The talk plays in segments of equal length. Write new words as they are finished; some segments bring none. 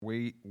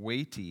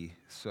weighty,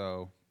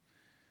 so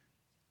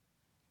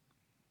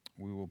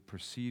we will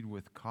proceed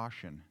with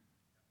caution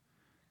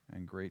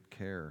and great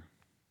care.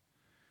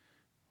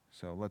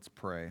 So let's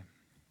pray.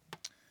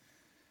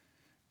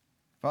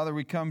 Father,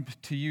 we come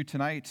to you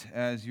tonight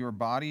as your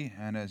body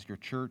and as your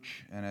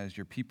church and as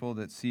your people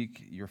that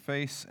seek your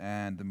face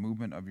and the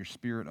movement of your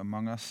Spirit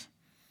among us.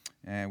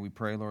 And we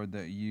pray, Lord,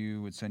 that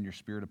you would send your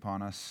Spirit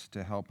upon us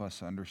to help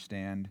us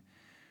understand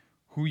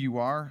who you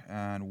are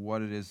and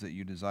what it is that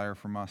you desire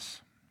from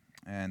us,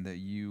 and that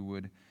you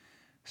would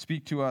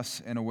speak to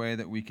us in a way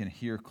that we can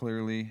hear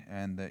clearly,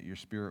 and that your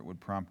Spirit would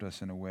prompt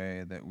us in a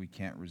way that we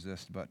can't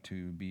resist but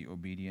to be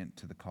obedient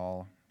to the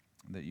call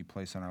that you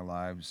place on our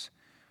lives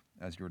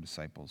as your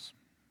disciples.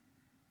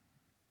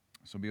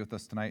 So be with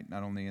us tonight,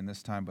 not only in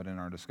this time but in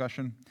our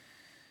discussion,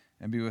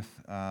 and be with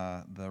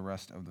the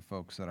rest of the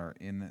folks that are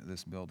in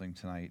this building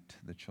tonight,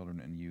 the children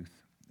and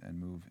youth, and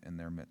move in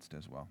their midst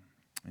as well.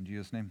 In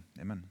Jesus' name,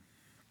 amen.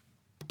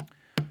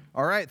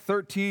 All right,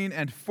 13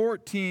 and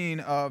 14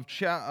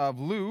 of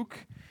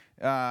Luke.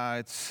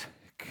 It's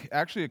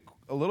actually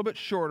a little bit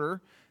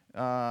shorter,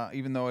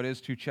 even though it is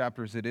 2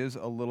 chapters. It is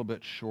a little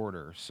bit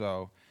shorter,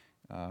 so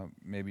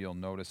maybe you'll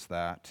notice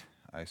that.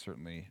 I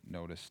certainly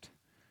noticed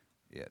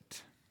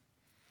it.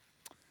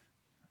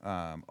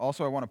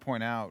 Also, I want to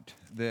point out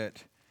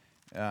that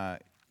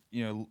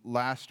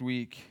last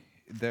week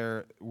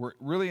we're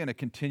really in a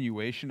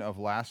continuation of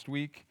last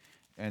week.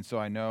 And so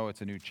I know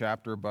it's a new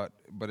chapter, but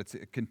it's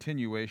a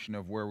continuation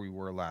of where we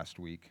were last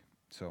week.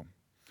 So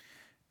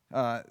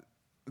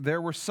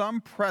there were some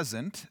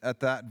present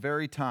at that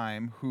very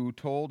time who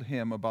told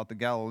him about the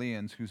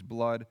Galileans whose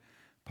blood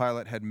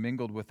Pilate had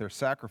mingled with their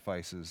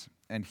sacrifices.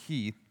 And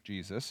he,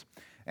 Jesus,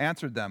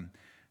 answered them,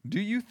 "Do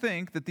you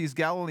think that these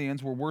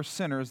Galileans were worse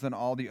sinners than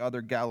all the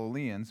other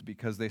Galileans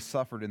because they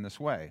suffered in this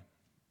way?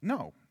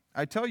 No,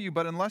 I tell you,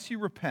 but unless you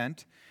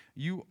repent,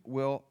 you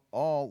will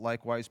all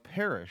likewise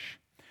perish.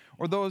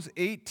 Or those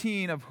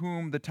 18 of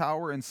whom the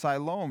tower in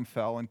Siloam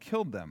fell and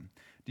killed them,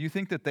 do you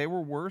think that they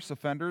were worse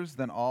offenders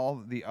than all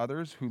the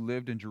others who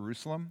lived in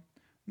Jerusalem?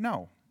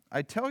 No,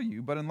 I tell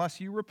you, but unless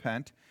you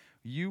repent,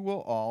 you will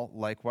all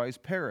likewise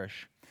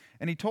perish."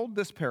 And he told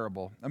this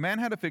parable. A man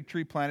had a fig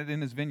tree planted in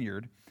his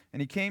vineyard,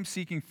 and he came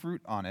seeking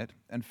fruit on it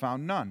and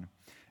found none.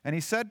 And he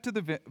said to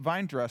the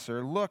vine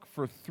dresser, "Look,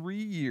 for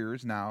 3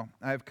 years now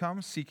I have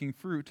come seeking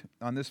fruit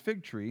on this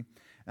fig tree,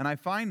 and I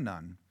find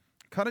none.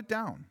 Cut it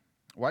down.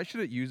 Why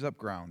should it use up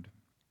ground?"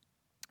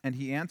 And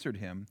he answered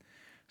him,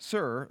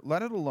 "Sir,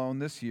 let it alone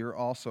this year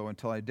also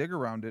until I dig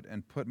around it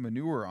and put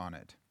manure on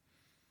it.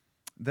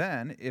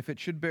 Then, if it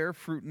should bear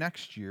fruit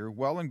next year,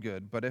 well and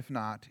good, but if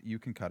not, you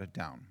can cut it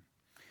down."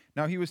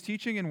 Now he was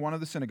teaching in one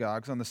of the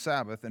synagogues on the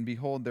Sabbath, and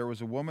behold, there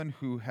was a woman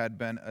who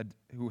had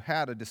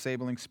a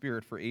disabling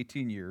spirit for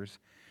 18 years.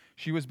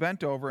 She was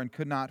bent over and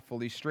could not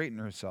fully straighten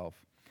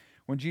herself.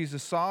 When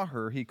Jesus saw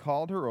her, he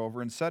called her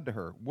over and said to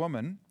her,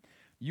 "Woman,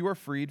 you are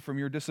freed from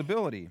your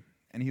disability."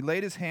 And he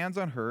laid his hands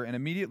on her, and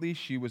immediately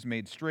she was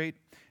made straight,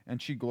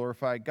 and she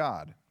glorified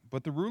God.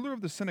 But the ruler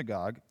of the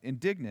synagogue,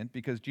 indignant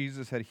because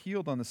Jesus had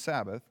healed on the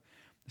Sabbath,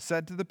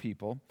 said to the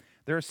people,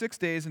 "There are 6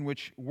 days in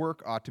which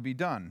work ought to be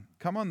done.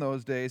 Come on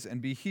those days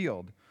and be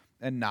healed,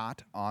 and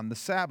not on the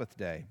Sabbath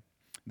day."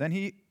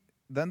 Then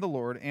the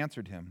Lord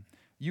answered him,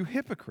 "You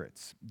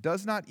hypocrites,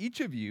 does not each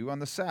of you on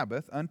the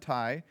Sabbath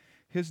untie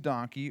his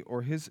donkey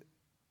or his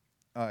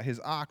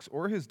ox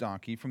or his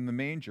donkey from the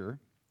manger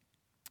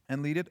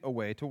and lead it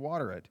away to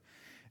water it?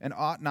 And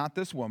ought not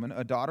this woman,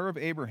 a daughter of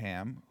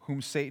Abraham,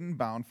 whom Satan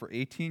bound for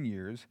 18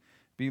 years,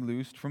 be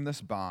loosed from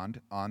this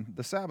bond on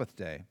the Sabbath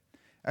day?"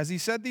 As he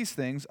said these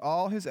things,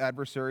 all his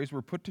adversaries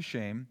were put to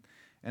shame,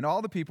 and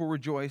all the people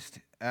rejoiced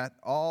at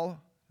all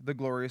the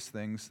glorious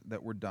things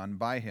that were done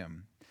by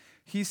him.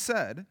 He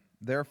said,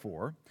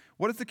 therefore,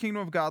 "What is the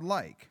kingdom of God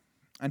like?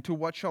 And to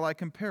what shall I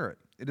compare it?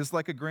 It is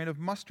like a grain of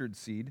mustard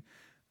seed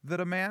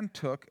that a man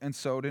took and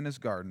sowed in his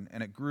garden,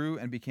 and it grew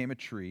and became a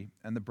tree,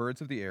 and the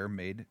birds of the air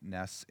made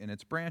nests in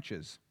its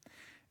branches."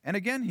 And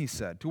again he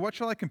said, "To what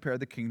shall I compare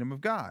the kingdom of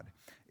God?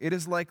 It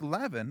is like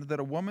leaven that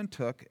a woman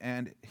took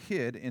and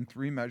hid in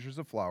 3 measures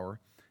of flour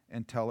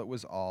until it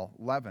was all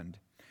leavened."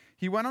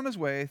 He went on his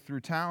way through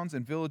towns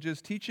and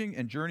villages, teaching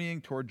and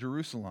journeying toward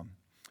Jerusalem.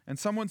 And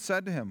someone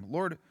said to him,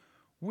 "Lord,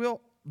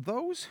 will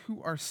those who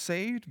are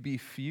saved be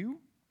few?"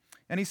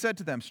 And he said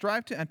to them,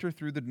 "Strive to enter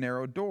through the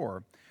narrow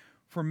door.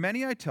 For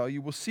many, I tell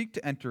you, will seek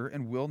to enter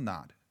and will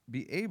not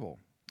be able.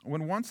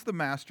 When once the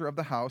master of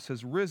the house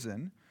has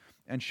risen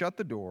and shut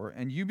the door,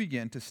 and you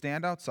begin to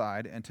stand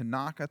outside and to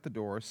knock at the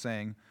door,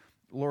 saying,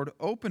 'Lord,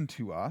 open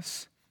to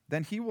us,'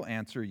 then he will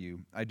answer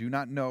you, 'I do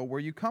not know where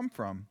you come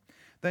from.'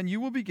 Then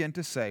you will begin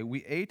to say,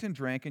 'We ate and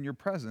drank in your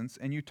presence,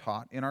 and you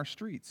taught in our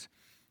streets.'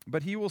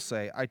 But he will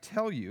say, 'I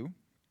tell you,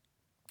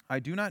 I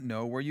do not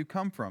know where you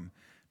come from.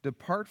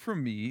 Depart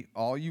from me,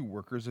 all you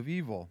workers of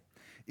evil.'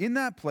 In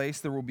that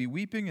place there will be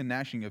weeping and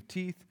gnashing of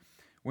teeth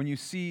when you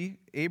see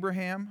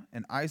Abraham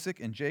and Isaac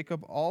and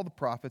Jacob, all the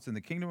prophets in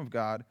the kingdom of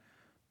God,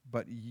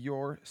 but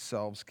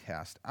yourselves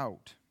cast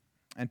out.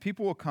 And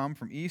people will come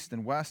from east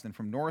and west and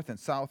from north and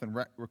south and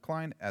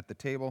recline at the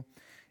table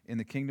in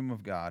the kingdom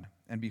of God.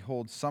 And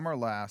behold, some are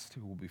last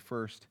who will be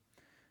first,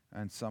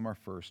 and some are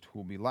first who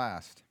will be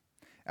last.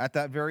 At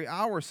that very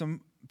hour,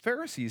 some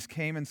Pharisees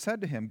came and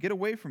said to him, "Get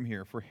away from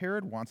here, for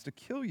Herod wants to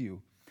kill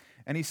you."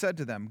 And he said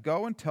to them,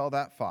 "Go and tell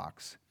that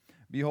fox,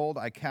 behold,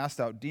 I cast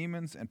out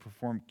demons and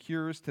perform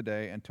cures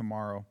today and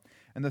tomorrow,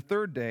 and the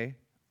third day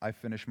I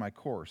finish my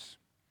course.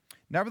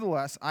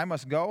 Nevertheless, I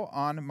must go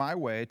on my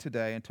way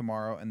today and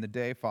tomorrow and the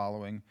day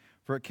following,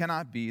 for it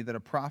cannot be that a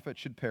prophet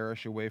should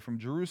perish away from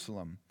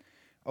Jerusalem.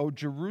 O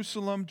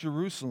Jerusalem,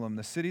 Jerusalem,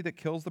 the city that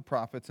kills the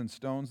prophets and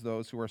stones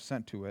those who are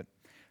sent to it.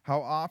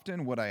 How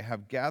often would I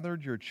have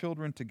gathered your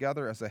children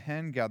together as a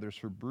hen gathers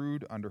her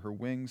brood under her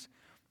wings,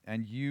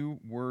 and you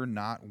were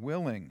not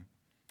willing.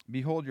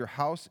 Behold, your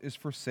house is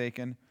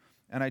forsaken,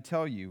 and I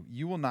tell you,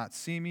 you will not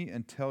see me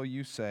until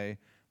you say,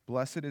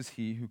 Blessed is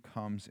he who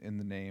comes in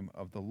the name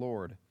of the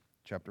Lord."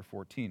 Chapter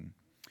 14.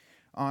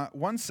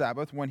 One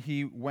Sabbath, when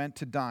he went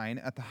to dine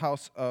at the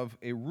house of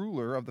a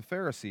ruler of the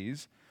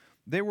Pharisees,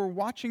 they were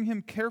watching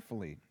him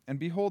carefully, and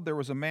behold, there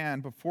was a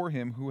man before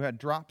him who had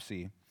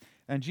dropsy.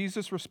 And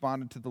Jesus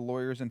responded to the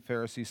lawyers and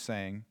Pharisees,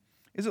 saying,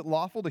 "Is it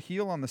lawful to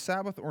heal on the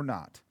Sabbath or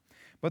not?"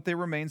 But they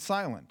remained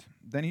silent.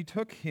 Then he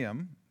took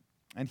him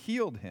and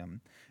healed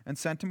him and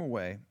sent him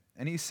away.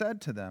 And he said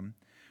to them,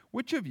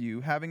 "Which of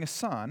you, having a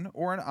son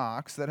or an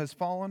ox that has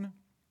fallen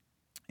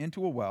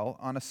into a well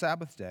on a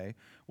Sabbath day,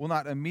 will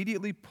not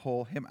immediately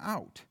pull him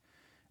out?"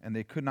 And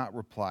they could not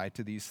reply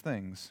to these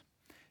things.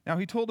 Now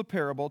he told a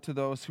parable to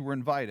those who were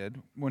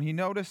invited when he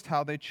noticed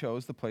how they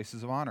chose the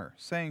places of honor,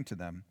 saying to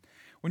them,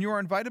 "When you are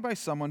invited by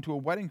someone to a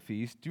wedding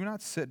feast, do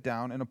not sit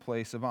down in a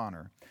place of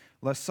honor,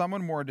 lest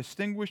someone more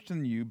distinguished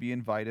than you be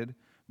invited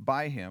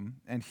by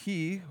him, and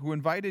he who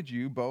invited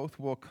you both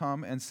will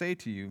come and say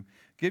to you,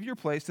 'Give your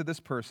place to this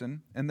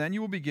person,' and then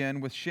you will begin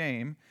with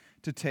shame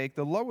to take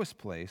the lowest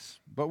place.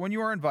 But when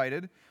you are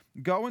invited,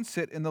 go and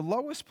sit in the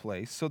lowest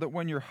place, so that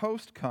when your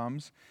host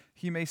comes,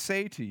 he may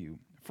say to you,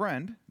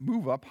 'Friend,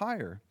 move up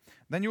higher.'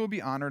 Then you will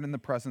be honored in the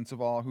presence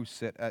of all who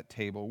sit at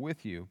table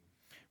with you.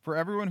 For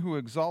everyone who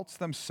exalts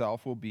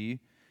themselves will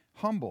be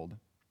humbled,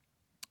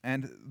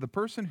 and the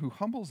person who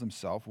humbles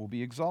himself will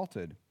be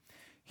exalted."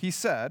 He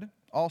said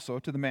also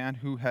to the man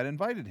who had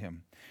invited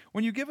him,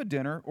 "When you give a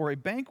dinner or a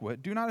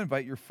banquet, do not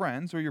invite your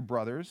friends or your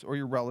brothers or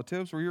your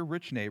relatives or your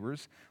rich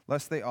neighbors,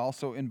 lest they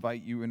also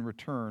invite you in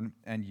return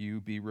and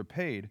you be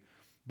repaid.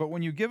 But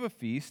when you give a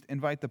feast,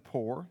 invite the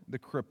poor, the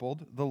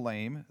crippled, the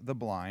lame, the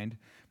blind,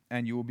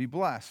 and you will be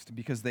blessed,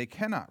 because they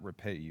cannot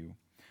repay you,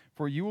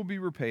 for you will be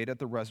repaid at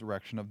the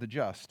resurrection of the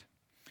just."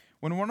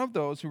 When one of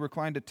those who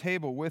reclined at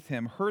table with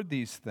him heard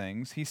these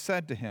things, he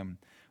said to him,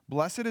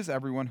 "Blessed is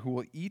everyone who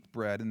will eat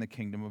bread in the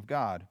kingdom of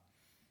God."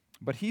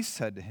 But he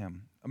said to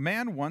him, "A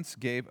man once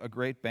gave a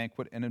great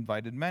banquet and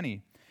invited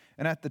many.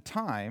 And at the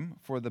time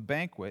for the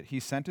banquet, he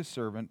sent his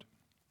servant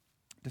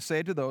to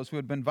say to those who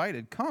had been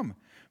invited, 'Come,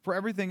 for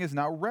everything is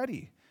now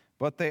ready.'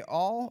 But they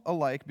all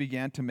alike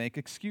began to make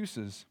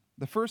excuses.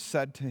 The first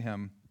said to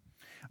him,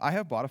 'I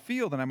have bought a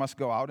field, and I must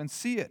go out and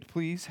see it.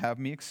 Please have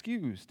me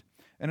excused.'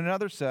 And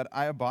another said,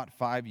 'I have bought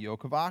 5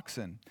 yoke of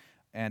oxen,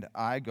 and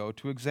I go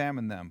to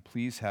examine them.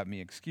 Please have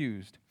me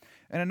excused.'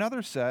 And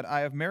another said, 'I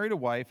have married a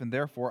wife, and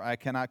therefore I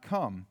cannot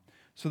come.'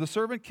 So the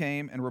servant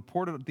came and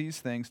reported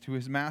these things to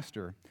his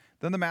master.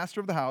 Then the master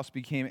of the house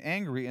became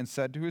angry and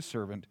said to his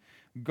servant,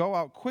 'Go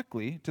out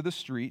quickly to the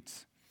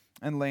streets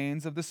and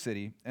lanes of the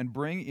city, and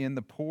bring in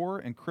the poor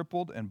and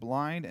crippled and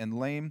blind and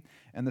lame.'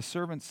 And the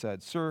servant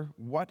said, 'Sir,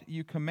 what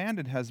you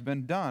commanded has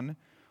been done,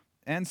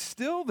 and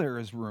still there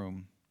is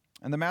room.'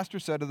 And the master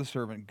said to the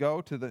servant,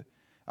 'Go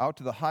out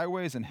to the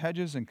highways and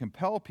hedges and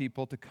compel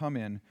people to come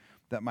in,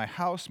 that my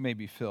house may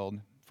be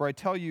filled. For I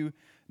tell you,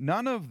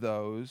 none of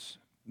those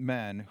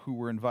men who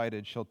were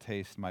invited shall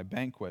taste my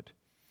banquet.'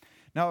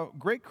 Now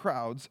great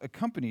crowds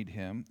accompanied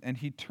him, and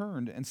he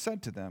turned and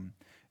said to them,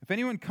 'If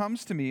anyone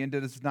comes to me and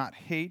does not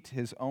hate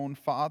his own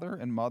father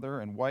and mother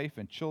and wife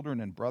and children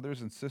and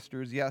brothers and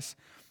sisters, yes,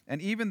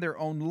 and even their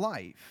own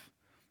life,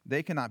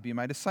 they cannot be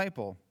my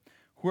disciple.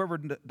 Whoever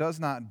does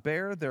not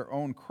bear their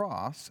own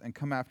cross and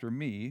come after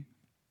me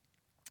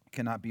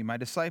cannot be my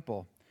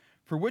disciple.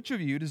 For which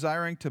of you,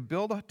 desiring to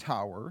build a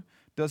tower,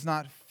 does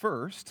not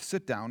first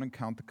sit down and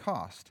count the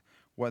cost,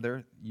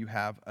 whether you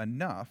have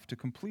enough to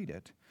complete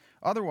it?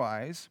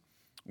 Otherwise,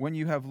 when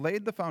you have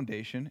laid the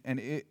foundation and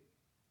is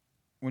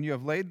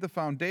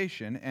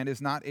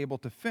not able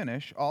to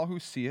finish, all who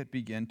see it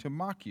begin to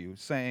mock you,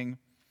 saying,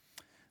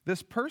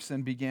 "This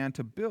person began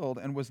to build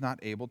and was not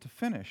able to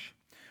finish."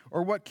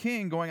 Or what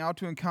king, going out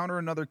to encounter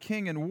another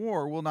king in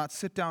war, will not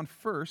sit down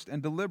first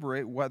and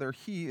deliberate whether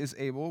he is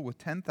able with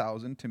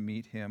 10,000 to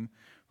meet him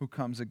who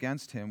comes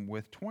against him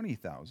with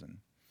 20,000?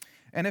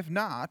 And if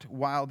not,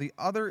 while the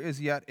other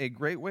is yet a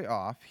great way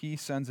off, he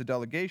sends a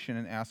delegation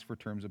and asks for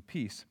terms of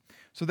peace.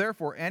 So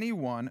therefore, any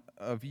one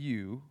of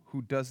you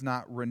who does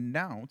not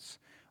renounce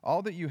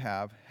all that you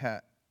have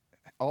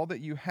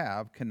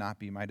cannot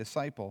be my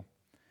disciple.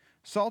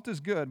 Salt is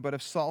good, but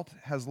if salt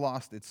has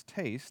lost its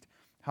taste,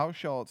 how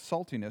shall its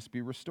saltiness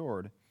be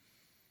restored?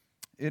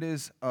 It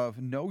is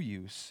of no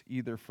use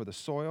either for the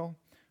soil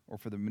or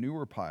for the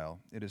manure pile.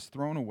 It is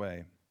thrown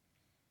away.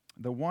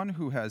 The one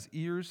who has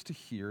ears to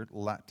hear,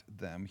 let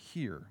them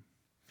hear.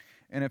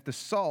 And if the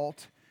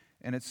salt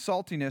and its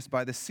saltiness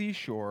by the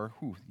seashore,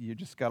 you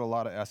just got a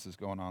lot of S's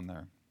going on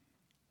there.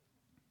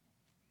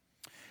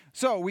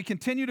 So we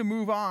continue to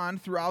move on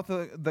throughout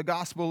the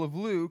Gospel of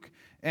Luke,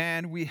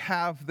 and we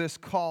have this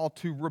call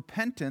to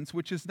repentance,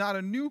 which is not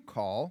a new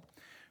call,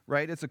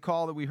 right? It's a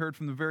call that we heard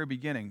from the very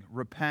beginning.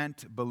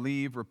 Repent,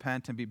 believe,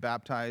 repent, and be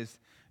baptized.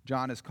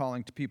 John is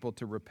calling to people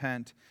to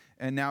repent.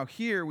 And now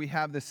here we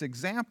have this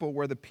example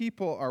where the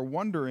people are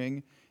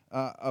wondering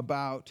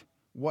about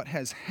what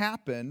has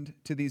happened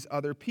to these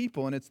other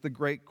people. And it's the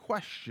great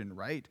question,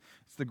 right?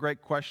 It's the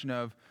great question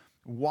of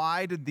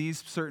why did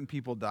these certain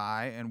people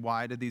die and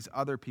why did these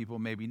other people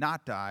maybe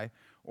not die?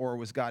 Or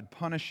was God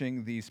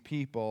punishing these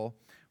people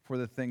for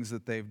the things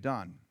that they've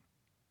done?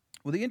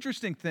 Well, the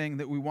interesting thing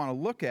that we want to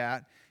look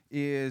at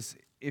is,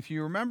 if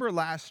you remember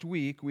last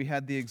week, we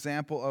had the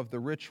example of the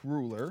rich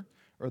ruler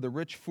or the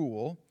rich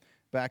fool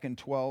back in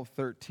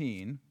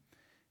 12:13.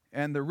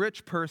 And the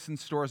rich person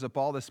stores up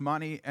all this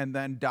money and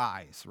then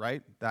dies,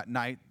 right? That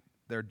night,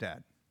 they're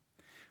dead.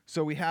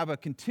 So we have a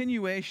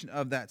continuation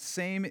of that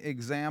same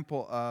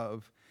example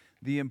of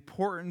the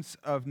importance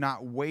of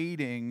not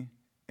waiting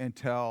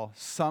until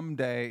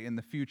someday in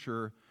the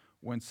future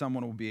when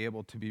someone will be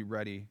able to be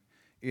ready.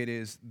 It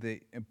is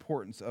the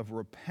importance of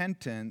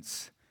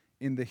repentance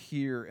in the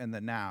here and the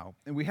now.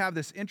 And we have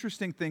this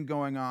interesting thing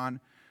going on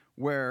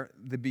where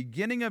the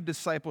beginning of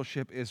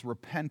discipleship is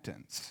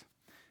repentance.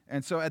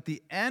 And so at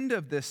the end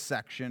of this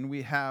section,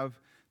 we have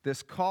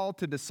this call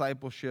to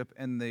discipleship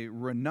and the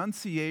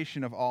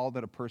renunciation of all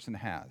that a person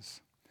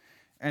has.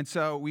 And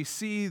so we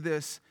see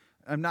this,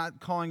 I'm not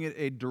calling it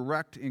a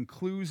direct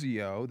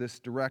inclusio, this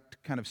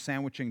direct kind of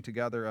sandwiching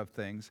together of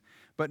things,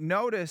 but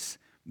notice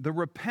the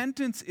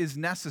repentance is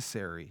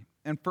necessary.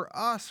 And for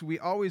us, we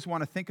always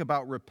want to think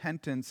about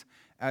repentance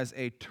as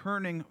a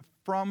turning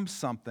from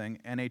something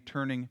and a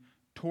turning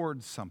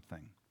towards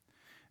something.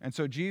 And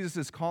so Jesus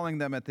is calling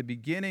them at the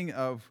beginning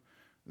of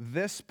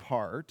this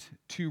part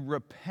to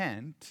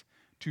repent,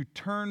 to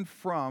turn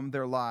from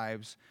their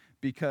lives,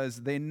 because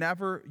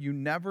you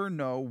never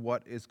know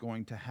what is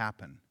going to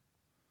happen.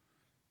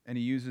 And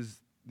he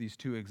uses these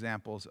two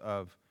examples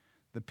of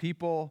the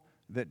people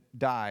that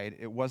died.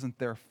 It wasn't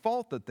their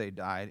fault that they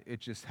died. It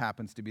just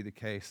happens to be the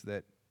case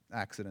that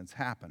accidents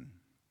happen.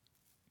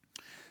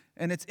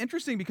 And it's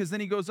interesting because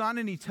then he goes on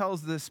and he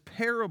tells this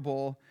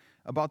parable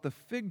about the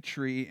fig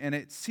tree, and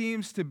it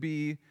seems to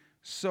be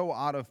so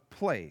out of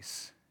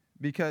place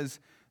because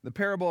the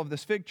parable of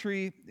this fig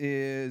tree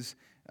is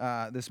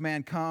this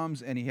man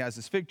comes and he has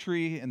this fig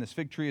tree, and this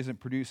fig tree isn't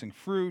producing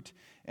fruit,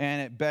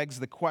 and it begs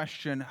the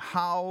question,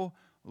 how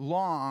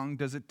long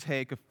does it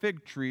take a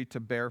fig tree to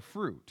bear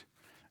fruit?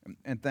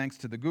 And thanks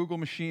to the Google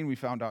machine, we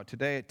found out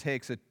today it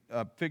takes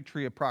a fig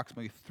tree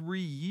approximately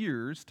 3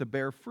 years to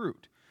bear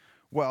fruit.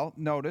 Well,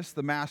 notice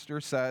the master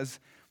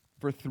says,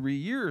 for 3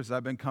 years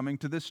I've been coming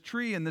to this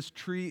tree, and this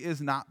tree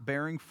is not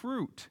bearing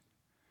fruit.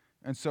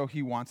 And so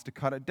he wants to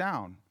cut it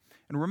down.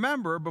 And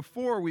remember,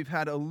 before we've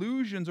had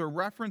allusions or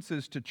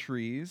references to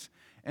trees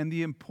and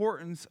the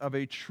importance of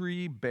a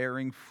tree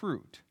bearing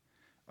fruit.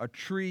 A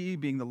tree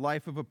being the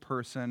life of a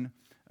person,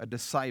 a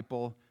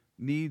disciple,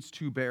 needs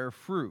to bear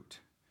fruit.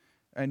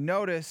 And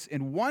notice,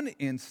 in one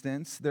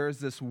instance, there's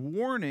this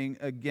warning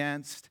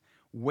against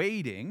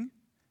waiting,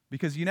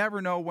 because you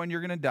never know when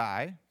you're going to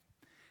die.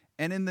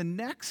 And in the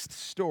next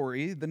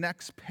story, the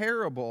next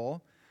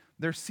parable,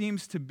 there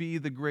seems to be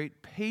the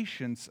great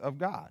patience of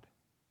God.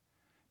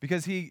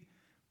 Because he,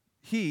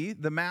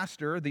 the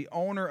master, the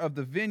owner of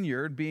the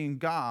vineyard, being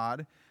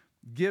God,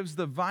 gives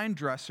the vine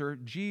dresser,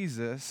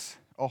 Jesus,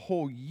 a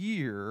whole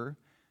year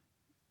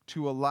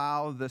to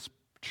allow this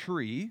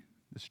tree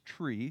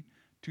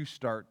to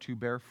start to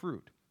bear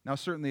fruit. Now,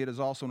 certainly it is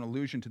also an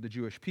allusion to the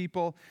Jewish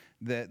people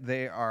that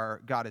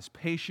God is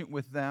patient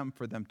with them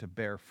for them to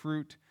bear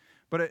fruit.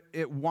 But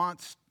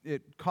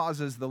it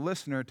causes the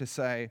listener to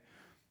say,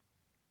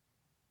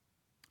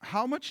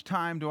 how much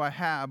time do I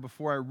have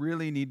before I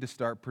really need to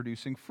start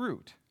producing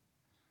fruit?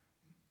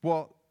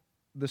 Well,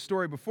 the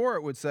story before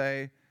it would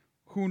say,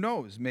 who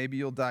knows, maybe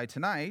you'll die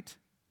tonight.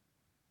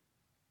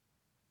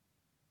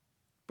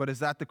 But is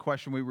that the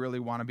question we really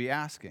want to be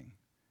asking?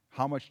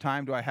 How much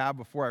time do I have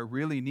before I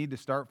really need to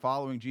start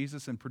following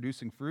Jesus and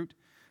producing fruit?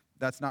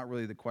 That's not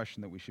really the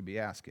question that we should be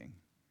asking.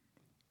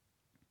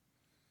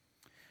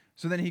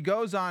 So then he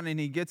goes on and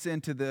he gets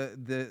into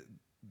the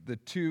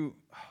two.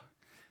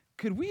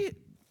 Could we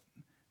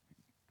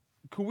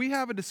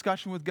have a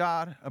discussion with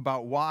God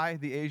about why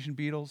the Asian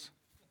beetles?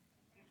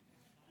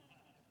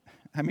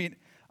 I mean,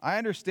 I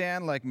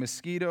understand like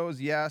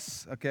mosquitoes,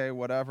 yes, okay,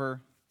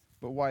 whatever,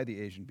 but why the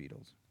Asian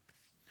beetles?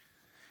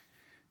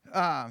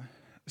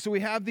 So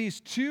we have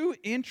these two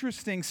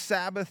interesting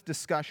Sabbath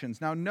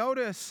discussions. Now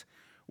notice,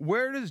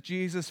 where does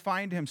Jesus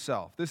find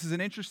himself? This is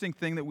an interesting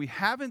thing that we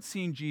haven't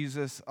seen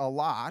Jesus a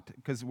lot,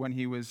 because when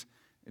he was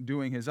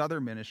doing his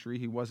other ministry.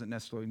 He wasn't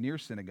necessarily near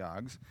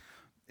synagogues.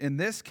 In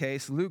this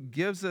case, Luke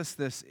gives us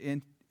this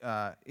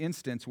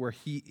instance where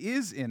he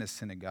is in a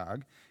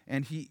synagogue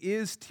and he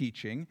is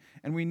teaching,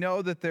 and we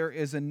know that there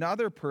is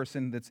another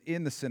person that's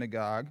in the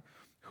synagogue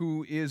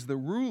who is the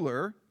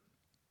ruler,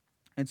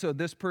 and so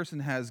this person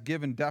has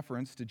given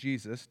deference to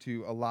Jesus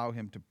to allow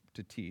him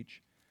to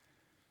teach.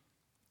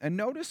 And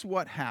notice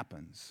what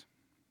happens.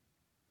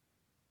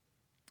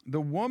 The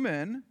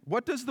woman,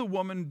 what does the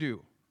woman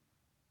do?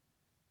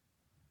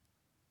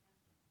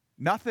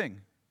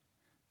 Nothing.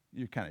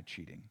 You're kind of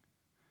cheating,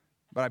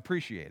 but I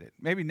appreciate it.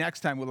 Maybe next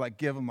time we'll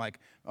give them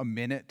a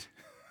minute.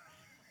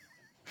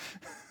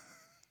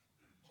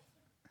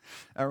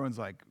 Everyone's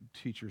like,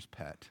 teacher's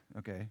pet.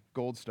 Okay,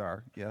 gold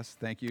star. Yes,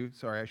 thank you.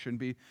 Sorry, I shouldn't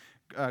be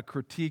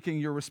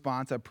critiquing your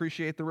response. I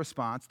appreciate the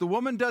response. The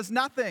woman does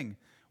nothing,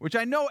 which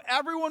I know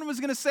everyone was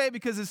going to say,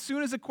 because as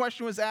soon as a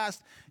question was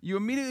asked, you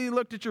immediately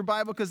looked at your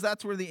Bible because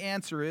that's where the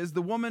answer is.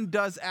 The woman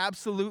does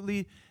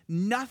absolutely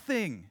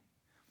nothing.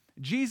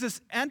 Jesus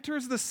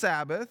enters the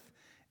Sabbath,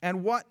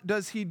 and what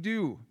does he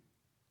do?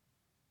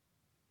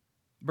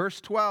 Verse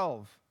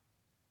 12.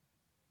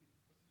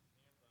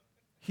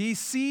 He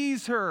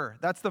sees her.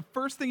 That's the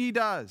first thing he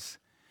does.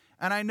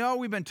 And I know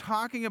we've been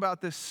talking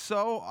about this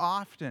so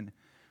often.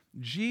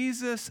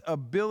 Jesus'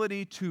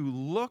 ability to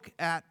look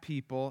at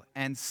people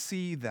and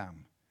see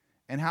them,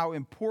 and how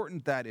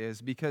important that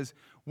is, because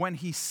when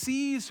he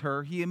sees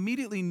her, he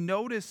immediately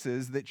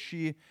notices that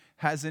she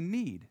has a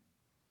need.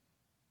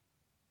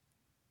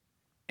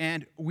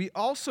 And we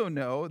also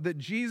know that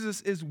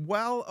Jesus is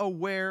well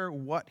aware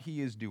what he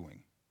is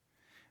doing.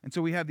 And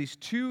so we have these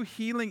two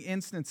healing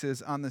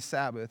instances on the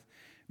Sabbath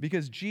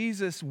because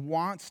Jesus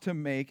wants to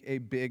make a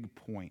big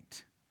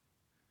point.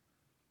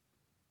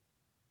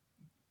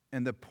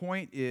 And the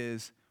point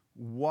is,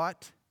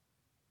 what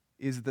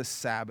is the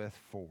Sabbath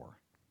for?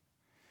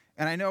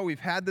 And I know we've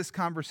had this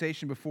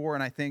conversation before,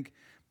 and I think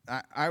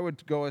I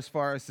would go as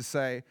far as to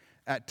say,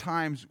 at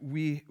times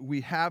we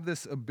have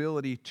this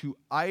ability to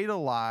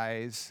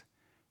idolize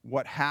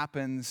what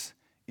happens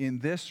in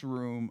this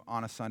room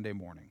on a Sunday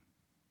morning.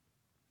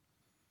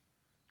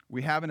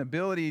 We have an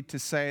ability to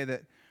say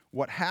that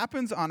what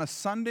happens on a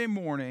Sunday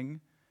morning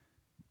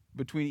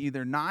between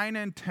either 9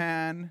 and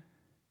 10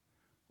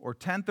 or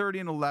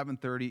 10:30 and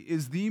 11:30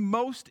 is the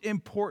most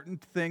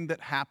important thing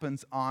that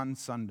happens on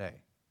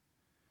Sunday.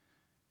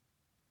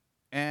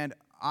 And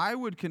I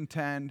would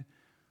contend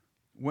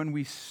when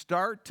we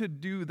start to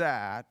do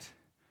that,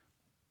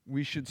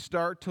 we should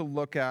start to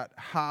look at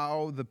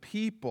how the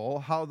people,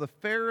 how the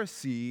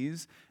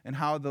Pharisees, and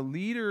how the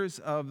leaders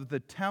of the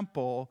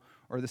temple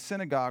or the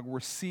synagogue were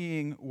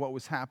seeing what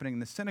was happening in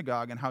the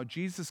synagogue, and how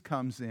Jesus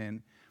comes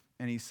in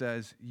and he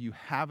says, you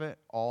have it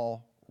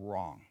all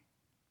wrong.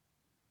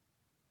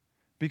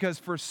 Because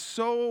for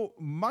so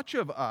much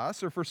of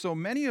us, or for so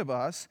many of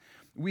us,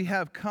 we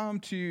have come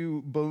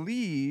to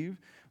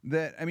believe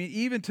that,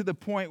 even to the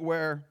point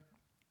where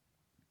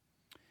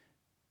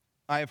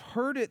I've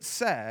heard it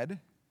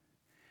said,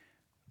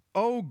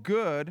 oh,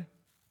 good,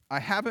 I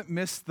haven't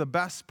missed the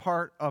best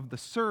part of the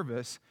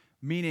service,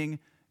 meaning,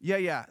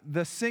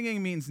 the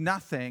singing means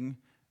nothing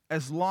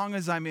as long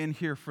as I'm in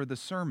here for the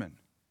sermon.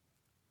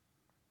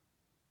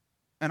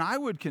 And I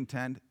would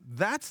contend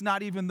that's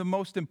not even the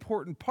most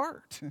important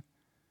part.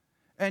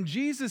 And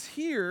Jesus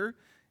here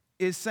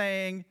is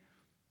saying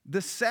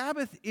the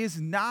Sabbath is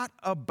not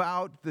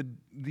about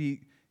the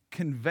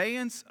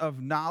conveyance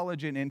of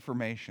knowledge and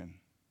information.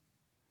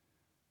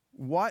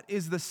 What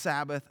is the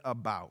Sabbath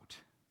about?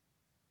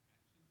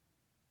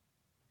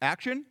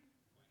 Action?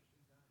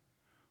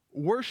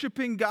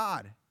 Worshiping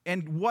God.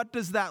 And what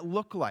does that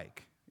look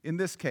like in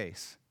this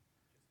case?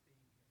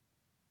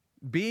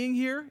 Being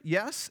here,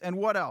 yes. And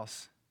what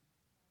else?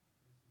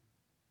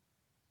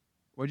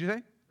 What'd you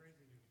say?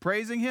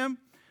 Praising him.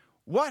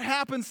 What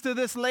happens to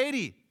this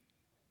lady?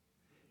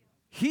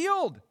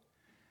 Healed.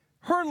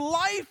 Her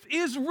life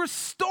is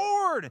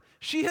restored.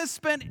 She has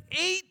spent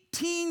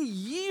 18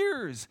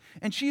 years,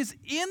 and she is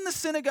in the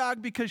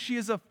synagogue because she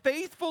is a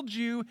faithful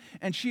Jew,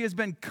 and she has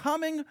been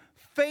coming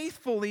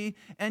faithfully,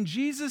 and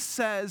Jesus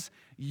says,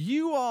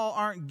 you all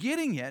aren't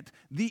getting it.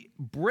 The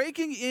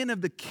breaking in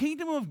of the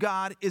kingdom of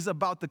God is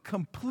about the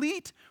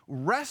complete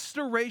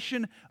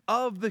restoration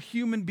of the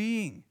human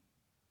being.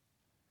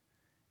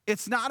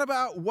 It's not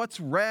about what's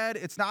read.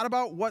 It's not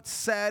about what's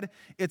said.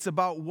 It's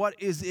about what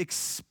is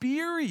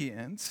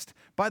experienced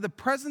by the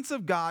presence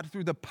of God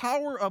through the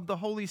power of the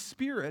Holy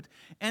Spirit.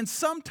 And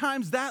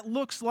sometimes that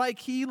looks like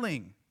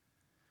healing.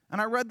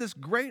 And I read this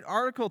great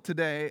article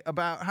today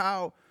about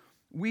how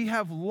we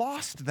have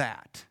lost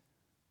that.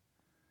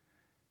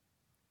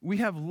 We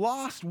have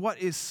lost what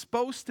is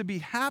supposed to be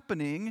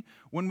happening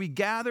when we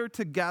gather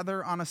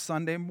together on a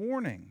Sunday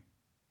morning.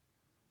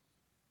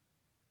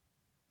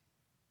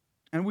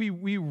 And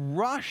we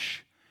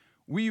rush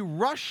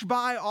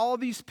by all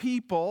these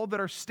people that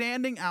are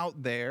standing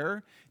out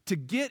there to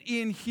get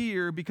in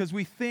here because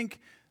we think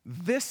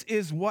this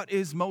is what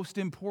is most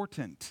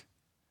important.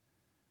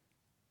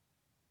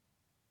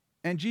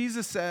 And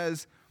Jesus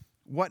says,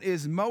 What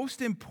is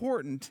most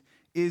important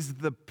is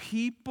the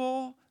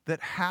people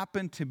that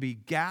happen to be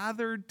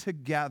gathered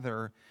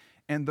together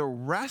and the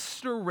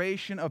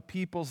restoration of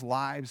people's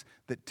lives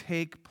that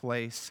take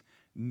place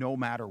no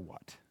matter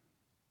what.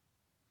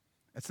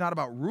 It's not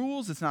about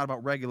rules. It's not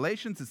about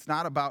regulations. It's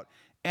not about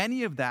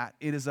any of that.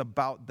 It is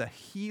about the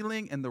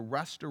healing and the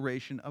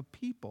restoration of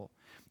people.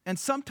 And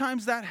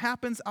sometimes that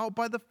happens out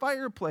by the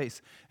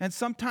fireplace. And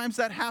sometimes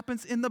that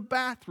happens in the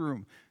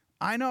bathroom.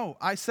 I know,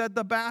 I said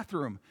the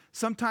bathroom.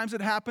 Sometimes it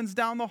happens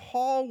down the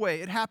hallway.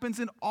 It happens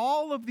in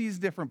all of these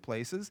different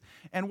places.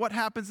 And what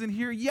happens in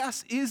here,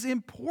 yes, is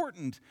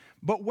important.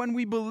 But when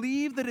we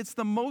believe that it's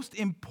the most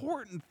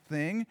important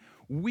thing,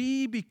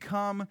 we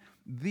become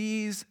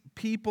these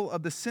people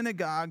of the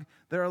synagogue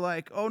that are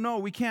like, oh no,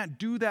 we can't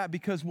do that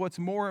because what's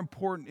more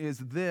important is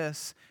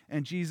this.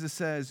 And Jesus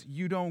says,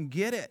 you don't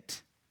get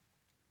it.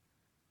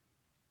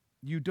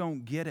 You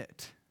don't get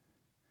it.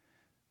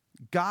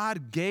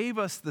 God gave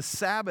us the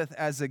Sabbath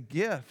as a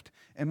gift.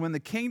 And when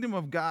the kingdom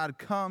of God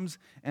comes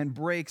and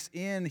breaks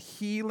in,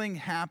 healing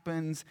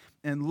happens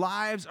and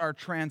lives are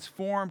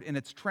transformed, and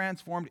it's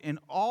transformed in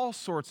all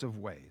sorts of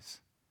ways.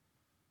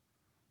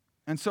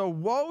 And so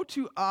woe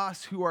to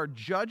us who are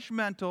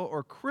judgmental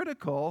or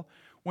critical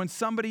when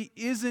somebody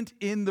isn't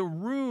in the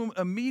room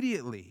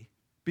immediately,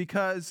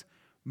 because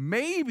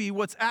maybe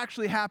what's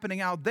actually happening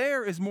out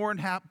there is more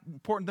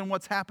important than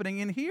what's happening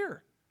in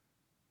here.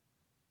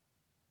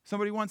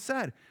 Somebody once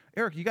said,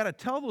 Eric, you got to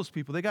tell those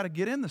people, they got to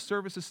get in, the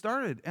service has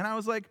started. And I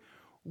was like,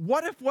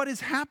 what if what is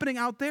happening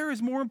out there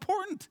is more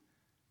important?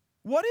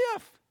 What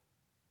if?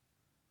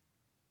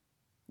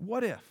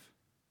 What if?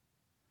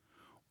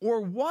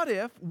 Or what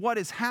if what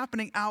is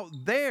happening out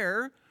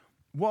there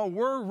while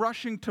we're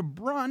rushing to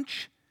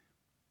brunch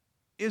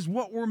is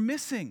what we're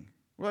missing?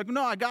 We're like,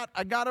 no, I got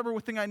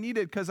everything I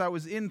needed because I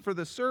was in for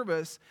the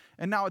service,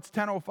 and now it's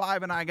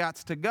 10:05 and I got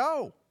to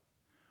go.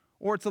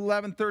 Or it's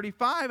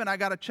 11:35 and I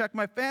got to check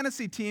my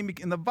fantasy team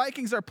and the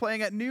Vikings are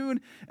playing at noon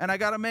and I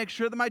got to make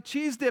sure that my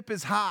cheese dip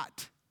is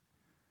hot.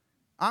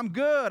 I'm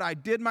good. I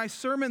did my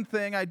sermon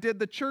thing. I did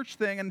the church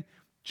thing and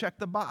check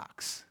the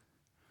box.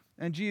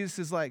 And Jesus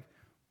is like,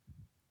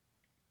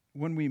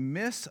 when we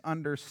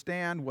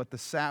misunderstand what the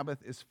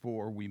Sabbath is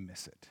for, we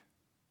miss it.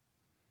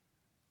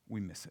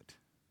 We miss it.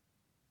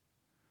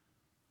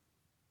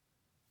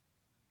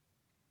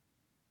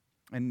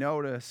 And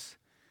notice,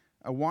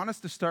 I want us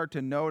to start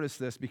to notice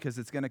this because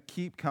it's going to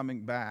keep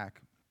coming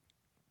back.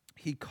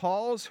 He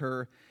calls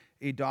her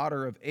a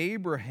daughter of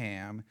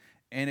Abraham.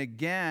 And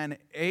again,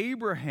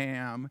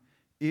 Abraham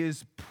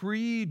is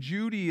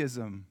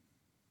pre-Judaism.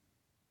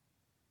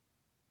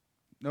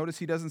 Notice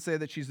he doesn't say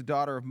that she's the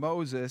daughter of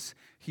Moses.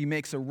 He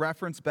makes a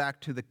reference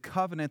back to the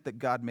covenant that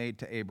God made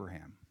to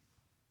Abraham.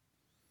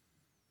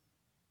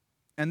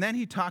 And then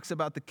he talks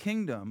about the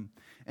kingdom,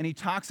 and he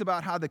talks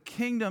about how the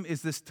kingdom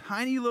is this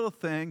tiny little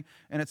thing,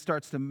 and it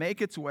starts to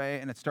make its way,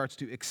 and it starts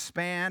to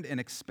expand and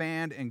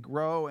expand and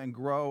grow and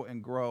grow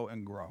and grow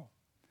and grow.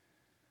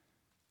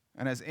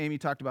 And as Amy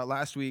talked about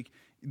last week,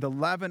 the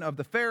leaven of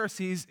the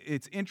Pharisees,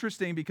 it's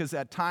interesting because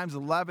at times the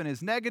leaven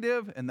is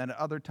negative, and then at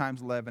other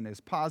times leaven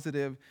is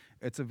positive.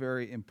 It's a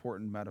very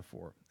important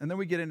metaphor. And then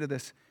we get into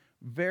this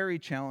very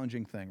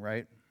challenging thing,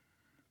 right?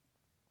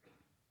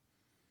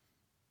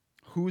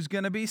 Who's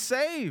going to be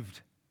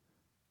saved?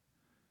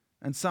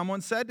 And someone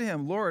said to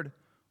him, Lord,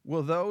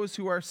 will those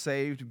who are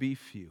saved be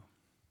few?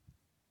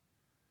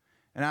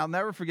 And I'll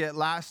never forget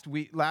last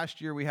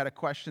year we had a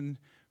question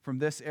from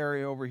this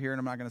area over here, and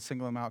I'm not going to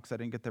single them out because I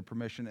didn't get their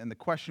permission. And the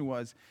question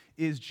was,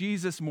 is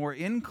Jesus more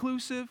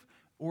inclusive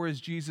or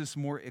is Jesus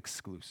more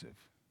exclusive?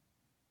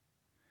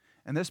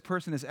 And this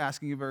person is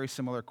asking a very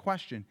similar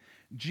question.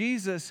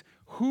 Jesus,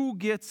 who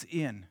gets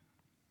in?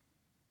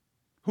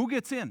 Who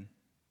gets in?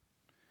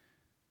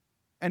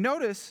 And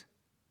notice,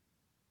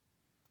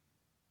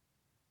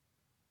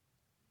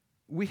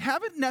 we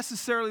haven't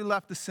necessarily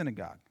left the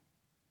synagogue.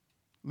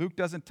 Luke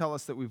doesn't tell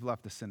us that we've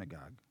left the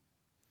synagogue.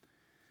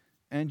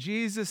 And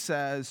Jesus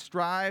says,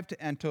 strive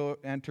to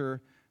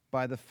enter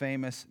by the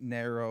famous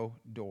narrow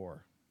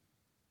door.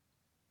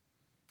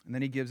 And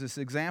then he gives this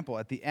example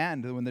at the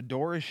end, when the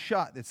door is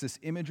shut. It's this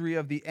imagery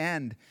of the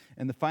end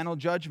and the final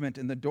judgment,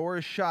 and the door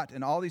is shut,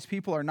 and all these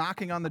people are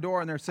knocking on the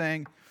door, and they're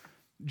saying,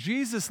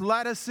 Jesus,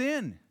 let us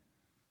in.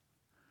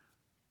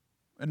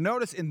 And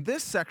notice in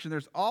this section,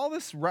 there's all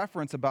this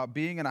reference about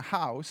being in a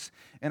house,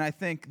 and I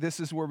think this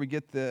is where we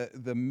get the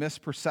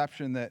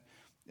misperception that,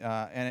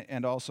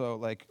 and also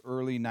like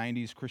early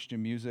 90s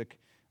Christian music,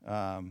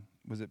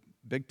 was it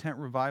Big Tent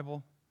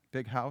Revival,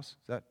 Big House?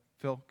 Is that,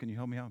 Phil, can you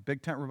help me out?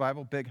 Big Tent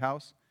Revival, Big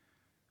House,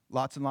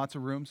 lots and lots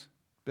of rooms,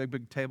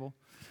 big table.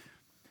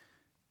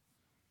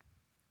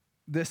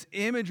 This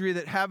imagery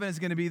that heaven is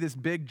going to be this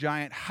big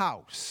giant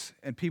house,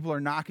 and people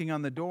are knocking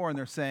on the door and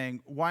they're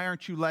saying, why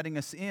aren't you letting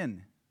us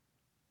in?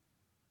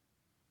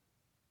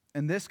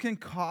 And this can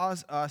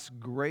cause us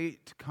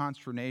great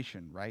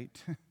consternation,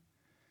 right?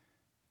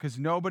 Because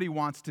nobody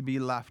wants to be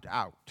left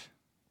out.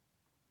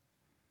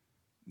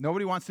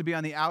 Nobody wants to be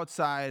on the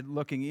outside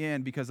looking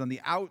in, because on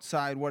the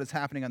outside, what is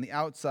happening on the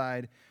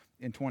outside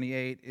in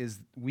 28 is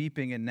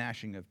weeping and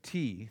gnashing of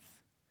teeth.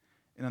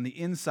 And on the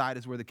inside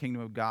is where the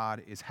kingdom of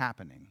God is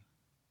happening.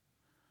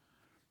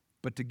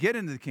 But to get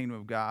into the kingdom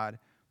of God,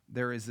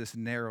 there is this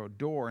narrow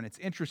door. And it's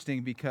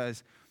interesting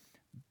because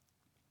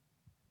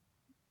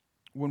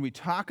when we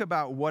talk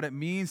about what it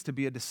means to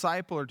be a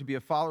disciple or to be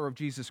a follower of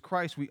Jesus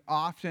Christ, we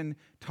often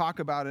talk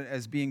about it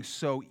as being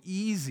so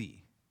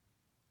easy.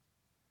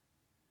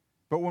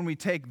 But when we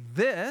take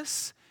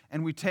this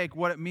and we take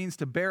what it means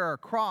to bear our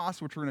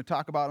cross, which we're going to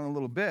talk about in a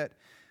little bit,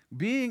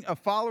 being a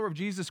follower of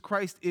Jesus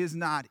Christ is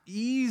not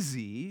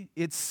easy,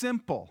 it's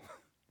simple.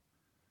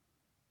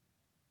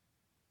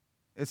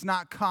 It's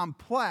not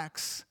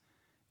complex,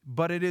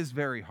 but it is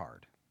very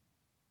hard.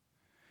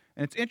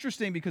 And it's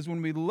interesting because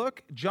when we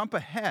jump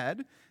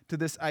ahead to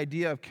this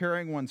idea of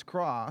carrying one's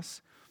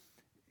cross,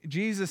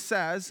 Jesus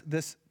says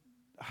this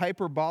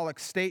hyperbolic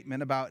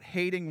statement about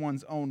hating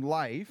one's own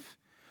life,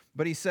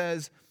 but he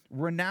says,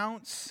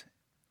 renounce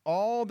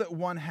all that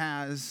one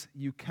has,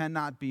 you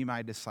cannot be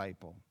my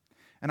disciple.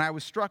 And I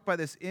was struck by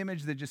this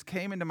image that just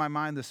came into my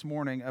mind this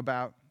morning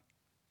about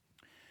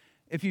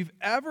if you've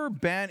ever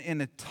been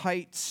in a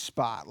tight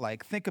spot,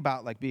 like think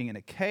about like being in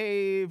a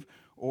cave,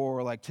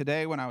 or like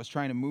today when I was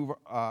trying to move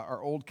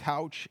our old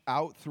couch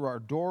out through our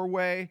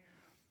doorway,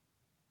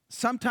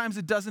 sometimes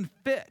it doesn't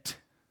fit.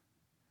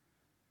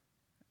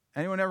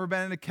 Anyone ever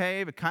been in a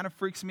cave? It kind of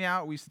freaks me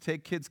out. We used to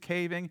take kids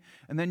caving,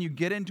 and then you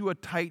get into a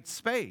tight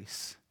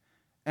space,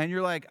 and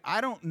you're like,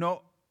 I don't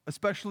know,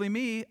 especially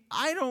me,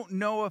 I don't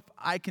know if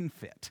I can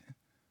fit.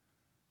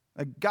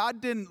 Like God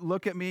didn't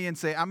look at me and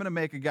say, I'm going to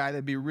make a guy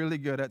that'd be really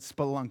good at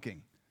spelunking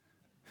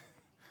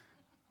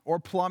or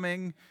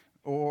plumbing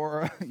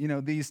or,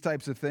 these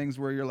types of things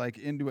where you're like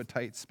into a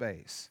tight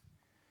space.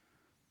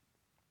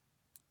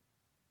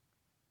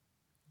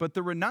 But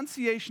the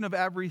renunciation of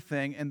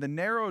everything and the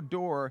narrow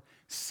door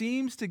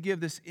seems to give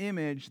this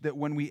image that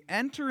when we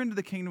enter into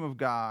the kingdom of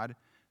God,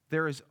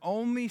 there is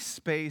only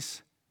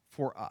space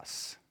for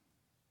us.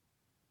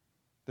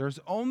 There's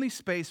only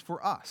space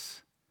for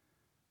us.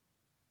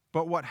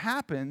 But what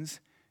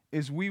happens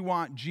is we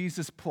want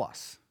Jesus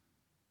Plus.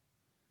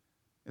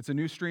 It's a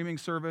new streaming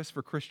service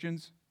for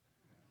Christians.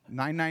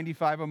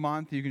 $9.95 a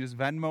month. You can just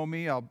Venmo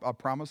me. I'll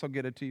promise I'll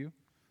get it to you.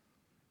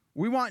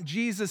 We want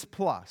Jesus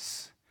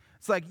Plus.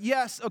 It's like,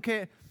 yes,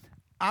 okay,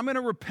 I'm going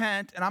to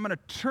repent and I'm going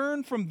to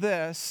turn from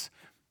this.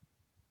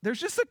 There's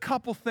just a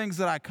couple things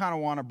that I kind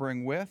of want to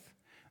bring with.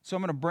 So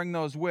I'm going to bring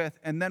those with.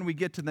 And then we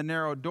get to the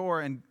narrow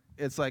door and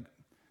it's like,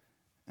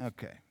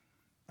 okay,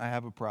 I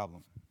have a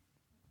problem.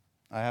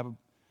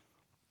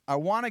 I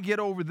want to get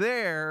over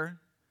there,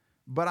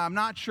 but I'm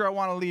not sure I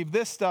want to leave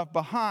this stuff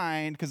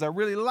behind because I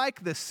really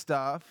like this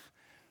stuff,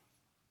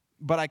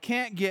 but I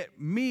can't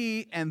get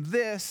me and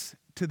this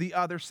to the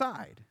other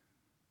side.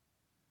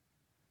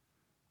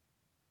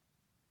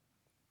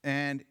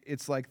 And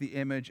it's like the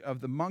image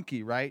of the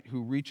monkey, right,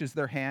 who reaches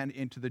their hand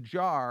into the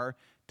jar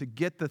to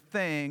get the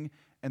thing,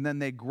 and then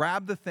they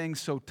grab the thing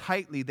so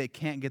tightly they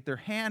can't get their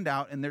hand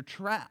out and they're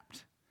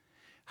trapped.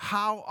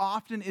 How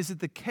often is it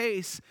the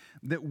case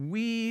that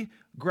we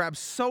grab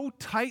so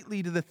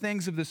tightly to the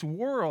things of this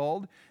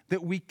world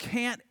that we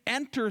can't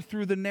enter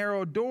through the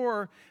narrow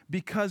door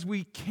because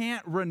we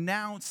can't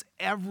renounce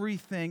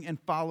everything and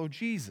follow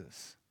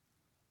Jesus?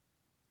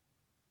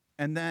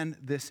 And then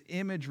this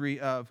imagery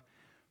of,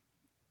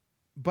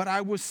 but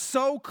I was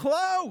so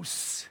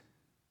close.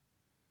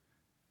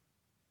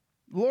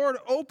 Lord,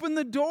 open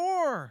the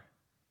door.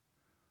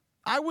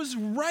 I was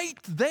right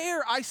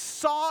there. I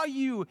saw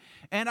you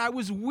and I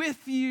was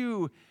with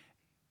you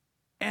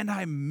and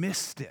I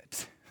missed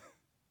it.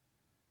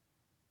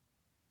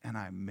 And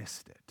I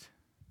missed it.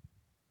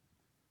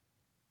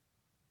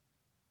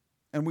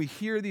 And we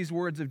hear these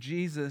words of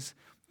Jesus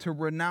to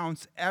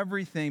renounce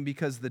everything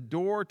because the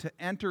door to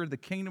enter the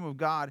kingdom of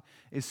God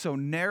is so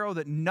narrow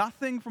that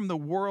nothing from the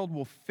world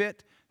will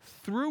fit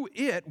through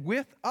it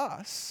with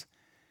us.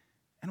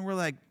 And we're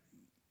like,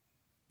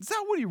 is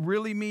that what he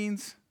really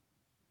means?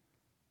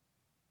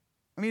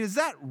 I mean, is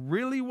that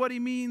really what he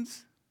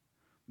means?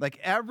 Like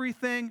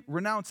everything,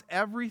 renounce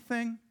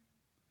everything?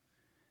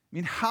 I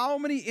mean, how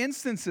many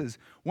instances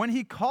when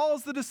he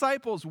calls the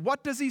disciples,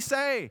 what does he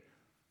say?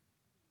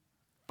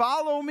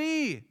 Follow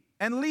me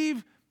and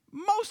leave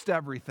most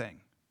everything.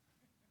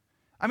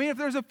 I mean, if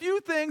there's a few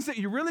things that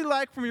you really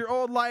like from your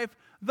old life,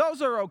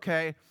 those are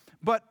okay,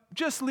 but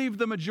just leave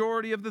the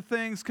majority of the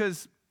things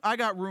because I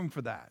got room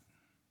for that.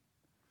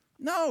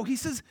 No, he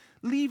says,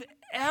 leave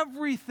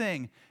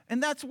everything.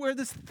 And that's where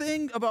this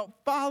thing about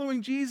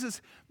following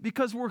Jesus,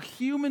 because we're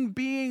human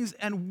beings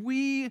and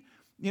we,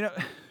 in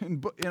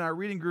our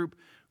reading group,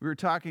 we were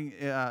talking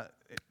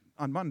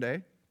on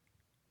Monday,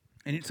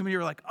 and some of you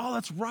were like, oh,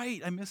 that's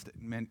right, I missed it.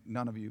 Man,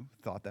 none of you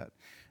thought that.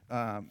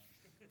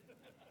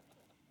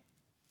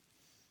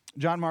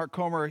 John Mark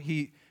Comer,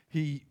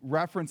 he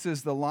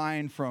references the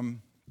line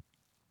from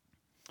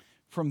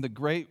the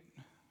great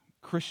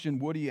Christian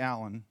Woody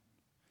Allen.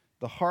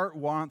 The heart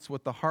wants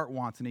what the heart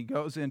wants. And he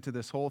goes into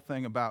this whole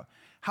thing about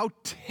how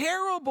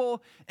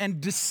terrible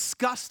and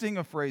disgusting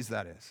a phrase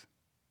that is.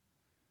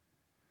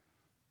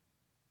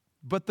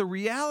 But the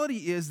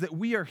reality is that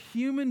we are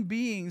human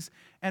beings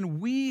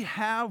and we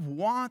have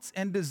wants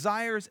and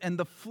desires, and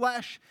the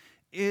flesh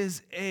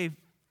is a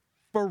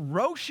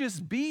ferocious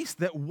beast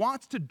that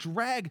wants to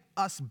drag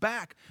us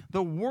back.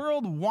 The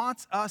world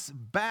wants us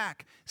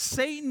back.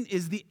 Satan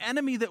is the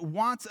enemy that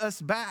wants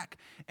us back.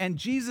 And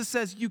Jesus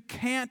says, you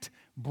can't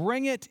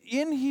bring it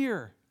in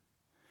here.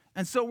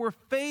 And so we're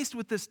faced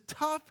with this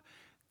tough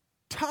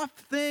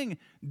thing.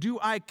 Do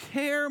I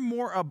care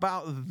more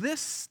about this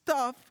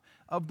stuff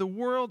of the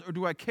world, or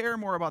do I care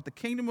more about the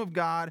kingdom of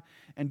God?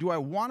 And do I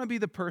want to be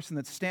the person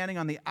that's standing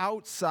on the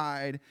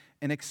outside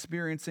and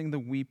experiencing the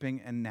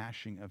weeping and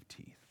gnashing of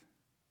teeth?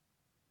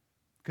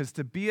 Because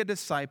to be a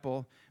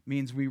disciple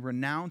means we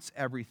renounce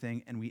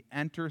everything and we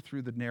enter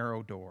through the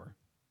narrow door.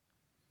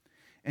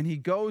 And he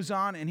goes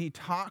on and he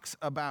talks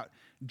about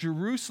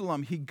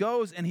Jerusalem. He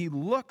goes and he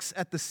looks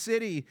at the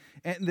city,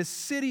 and the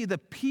city, the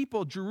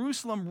people.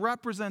 Jerusalem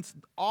represents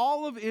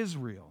all of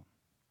Israel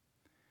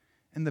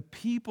and the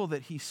people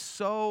that he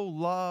so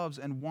loves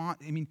and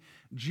wants. I mean,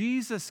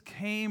 Jesus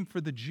came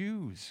for the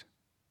Jews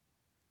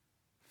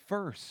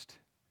first.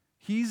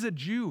 He's a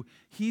Jew.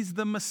 He's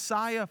the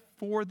Messiah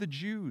for the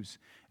Jews.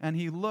 And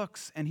he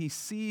looks and he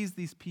sees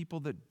these people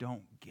that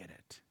don't get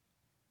it.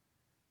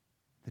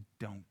 That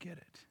don't get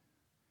it.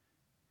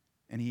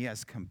 And he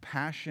has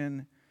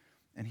compassion,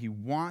 and he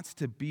wants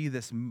to be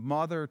this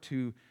mother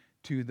to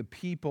the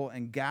people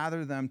and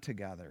gather them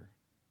together.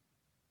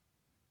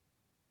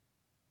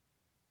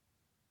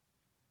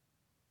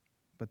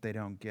 But they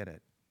don't get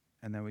it.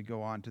 And then we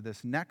go on to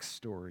this next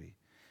story.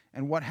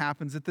 And what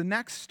happens at the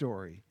next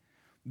story?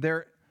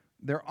 They're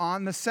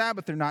on the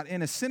Sabbath. They're not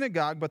in a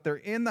synagogue, but they're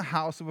in the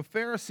house of a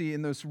Pharisee.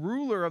 And this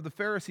ruler of the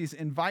Pharisees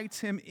invites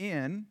him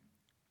in.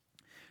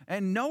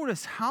 And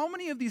notice how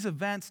many of these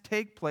events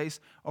take place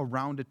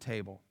around a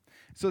table.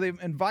 So they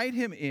invite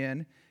him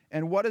in,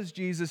 and what does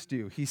Jesus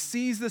do? He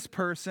sees this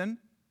person.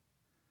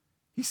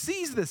 He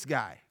sees this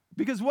guy.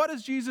 Because what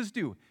does Jesus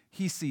do?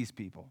 He sees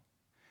people.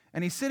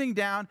 And he's sitting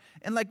down,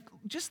 and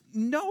just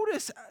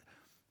notice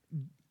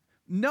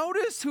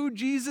who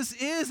Jesus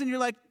is, and you're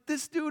like,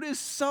 this dude is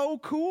so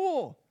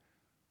cool.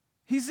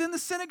 He's in the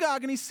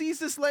synagogue, and he sees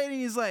this lady,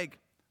 and he's like,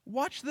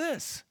 watch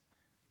this.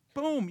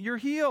 Boom, you're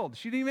healed.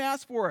 She didn't even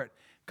ask for it,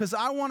 because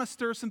I want to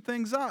stir some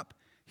things up.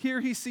 Here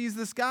he sees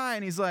this guy,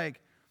 and he's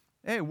like,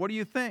 hey, what do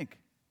you think,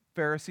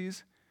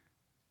 Pharisees?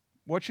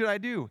 What should I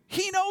do?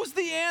 He knows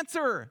the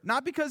answer,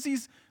 not because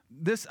he's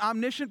this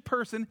omniscient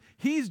person.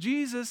 He's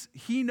Jesus.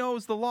 He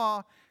knows the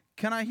law.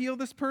 Can I heal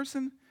this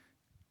person?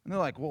 And they're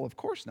like, well, of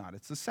course not.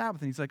 It's the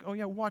Sabbath. And he's like, oh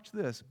yeah, watch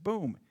this.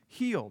 Boom,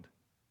 healed.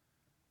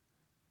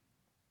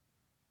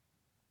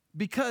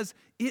 Because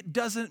it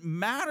doesn't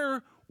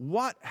matter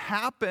what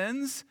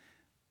happens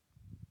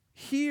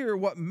here,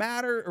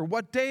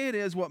 what day it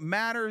is, what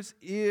matters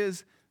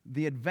is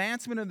the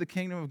advancement of the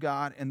kingdom of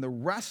God and the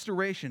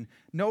restoration.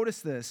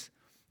 Notice this,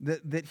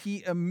 that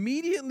he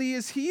immediately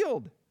is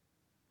healed.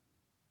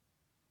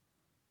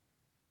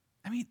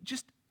 I mean,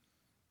 just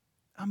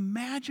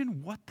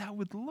imagine what that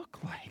would look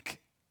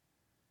like.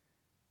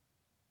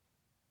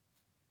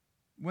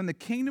 When the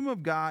kingdom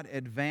of God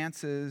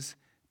advances,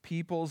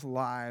 people's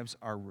lives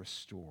are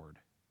restored.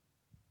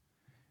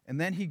 And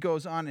then he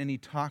goes on and he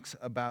talks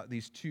about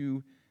these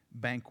two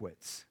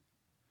banquets.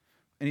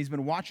 And he's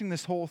been watching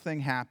this whole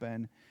thing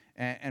happen,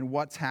 and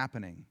what's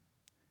happening.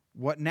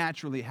 What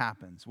naturally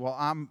happens? Well,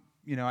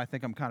 I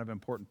think I'm kind of an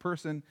important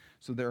person,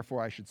 so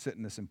therefore I should sit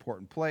in this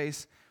important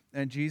place.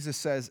 And Jesus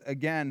says,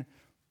 again,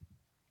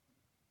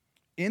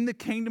 in the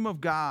kingdom of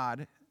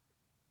God,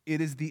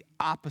 it is the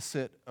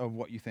opposite of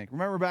what you think.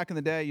 Remember back in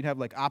the day, you'd have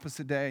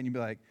opposite day, and you'd be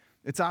like,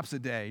 it's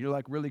opposite day. You're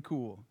like, really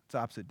cool. It's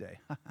opposite day.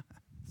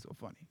 So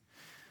funny.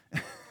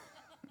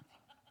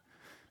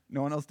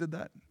 No one else did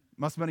that?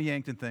 Must have been a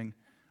Yankton thing.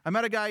 I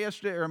met a guy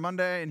yesterday or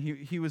Monday, and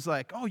he was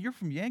like, oh, you're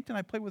from Yankton?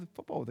 I played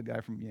football with a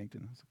guy from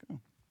Yankton. I was like,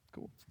 oh,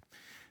 cool.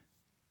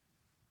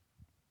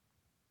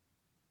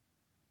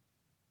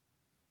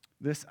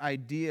 This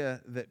idea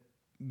that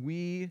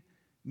we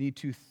need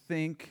to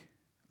think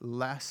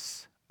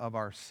less of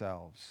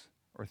ourselves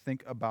or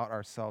think about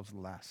ourselves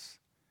less.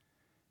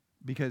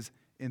 Because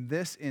in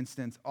this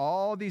instance,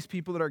 all these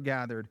people that are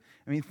gathered,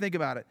 I mean, think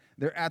about it.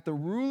 They're at the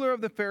ruler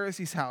of the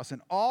Pharisees' house,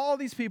 and all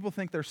these people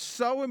think they're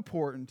so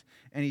important,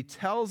 and he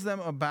tells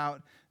them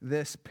about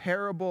this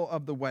parable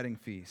of the wedding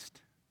feast.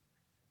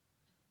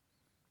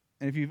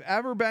 And if you've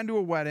ever been to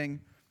a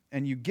wedding,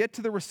 and you get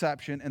to the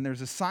reception and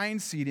there's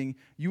assigned seating,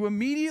 you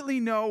immediately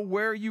know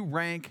where you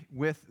rank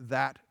with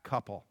that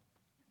couple.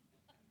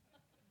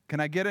 Can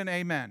I get an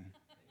amen?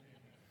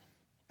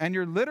 And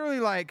you're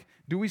literally like,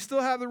 do we still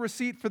have the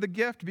receipt for the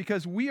gift?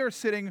 Because we are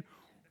sitting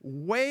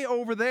way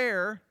over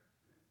there,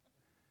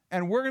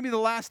 and we're going to be the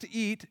last to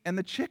eat, and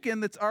the chicken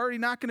that's already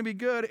not going to be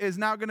good is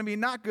now going to be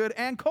not good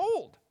and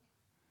cold.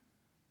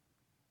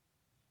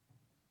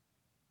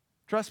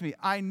 Trust me,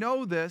 I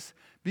know this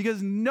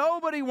because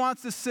nobody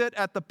wants to sit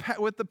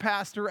with the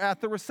pastor at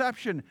the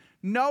reception.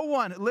 No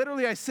one.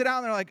 Literally, I sit down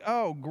and they're like,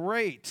 oh,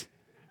 great.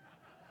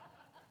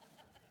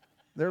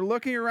 They're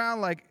looking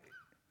around like,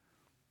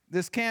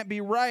 This can't be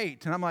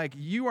right. And I'm like,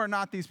 you are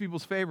not these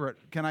people's favorite.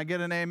 Can I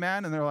get an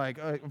amen? And they're like,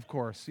 of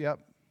course, yep.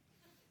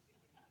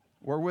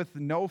 We're with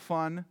no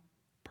fun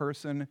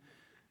person.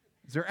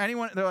 Is there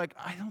anyone? They're like,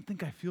 I don't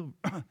think I think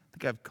I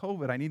have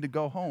COVID. I need to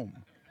go home.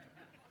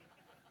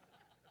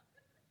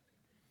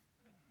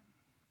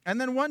 And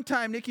then one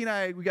time, Nikki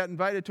and we got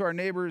invited to our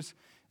neighbor's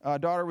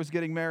daughter was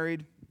getting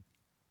married.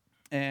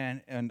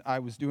 And I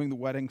was doing the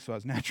wedding, so I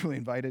was naturally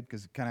invited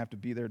because you kind of have to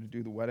be there to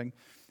do the wedding.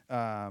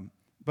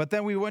 But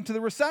then we went to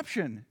the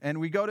reception, and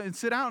we go to and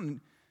sit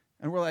down,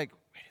 and we're like,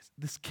 wait,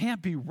 this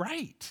can't be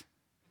right.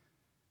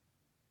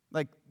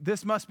 Like,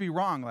 this must be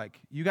wrong. Like,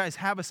 you guys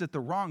have us at the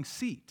wrong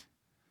seat.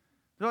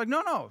 They're like,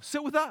 no,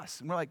 sit with us.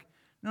 And we're like,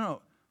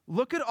 no,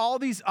 look at all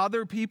these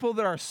other people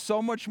that are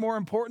so much more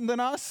important than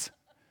us.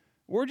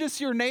 We're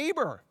just your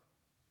neighbor.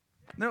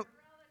 No,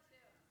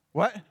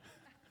 what?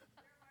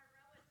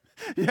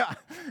 Yeah,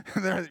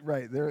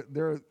 right.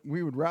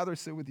 We would rather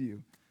sit with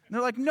you. And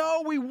they're like,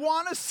 no, we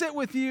want to sit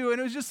with you. And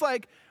it was just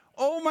like,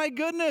 oh my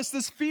goodness,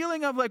 this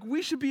feeling of like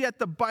we should be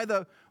by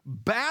the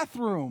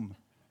bathroom.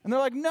 And they're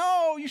like,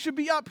 no, you should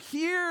be up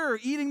here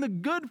eating the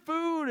good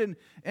food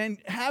and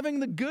having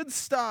the good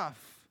stuff.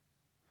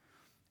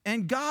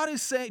 And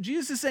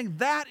Jesus is saying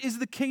that is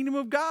the kingdom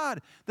of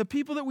God. The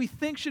people that we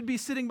think should be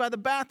sitting by the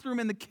bathroom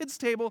and the kids'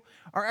 table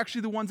are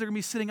actually the ones that are going to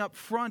be sitting up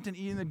front and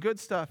eating the good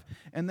stuff.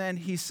 And then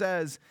he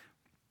says,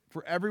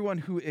 for everyone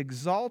who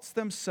exalts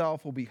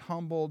themselves will be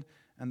humbled,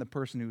 and the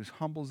person who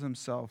humbles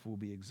himself will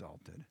be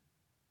exalted.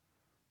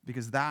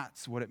 Because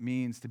that's what it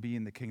means to be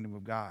in the kingdom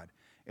of God.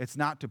 It's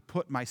not to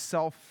put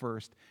myself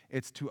first.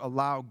 It's to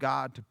allow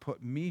God to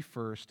put me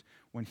first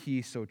when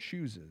he so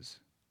chooses.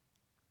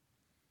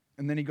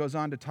 And then he goes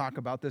on to talk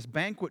about this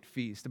banquet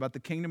feast, about the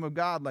kingdom of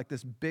God, like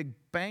this big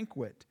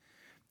banquet.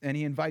 And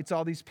he invites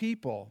all these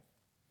people.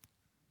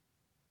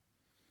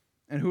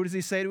 And who does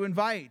he say to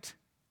invite?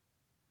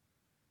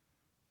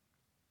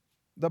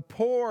 The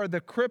poor, the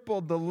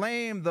crippled, the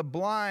lame, the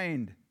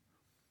blind,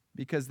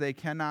 because they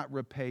cannot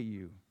repay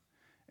you.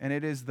 And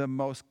it is the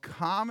most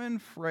common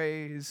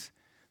phrase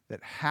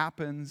that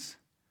happens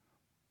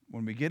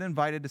when we get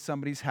invited to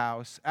somebody's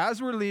house.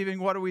 As we're leaving,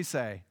 what do we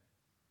say?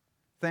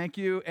 Thank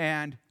you,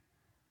 and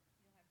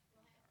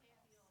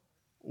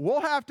we'll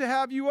have to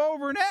have you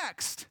over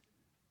next.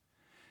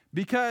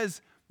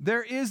 Because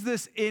there is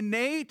this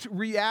innate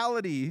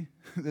reality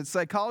that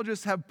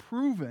psychologists have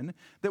proven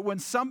that when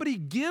somebody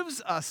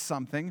gives us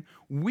something,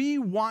 we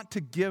want to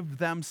give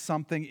them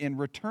something in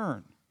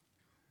return.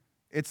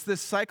 It's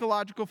this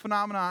psychological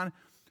phenomenon.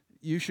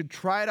 You should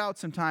try it out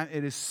sometime.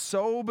 It is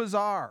so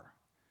bizarre.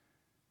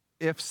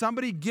 If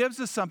somebody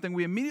gives us something,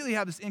 we immediately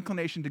have this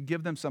inclination to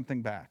give them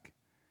something back.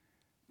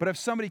 But if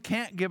somebody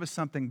can't give us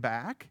something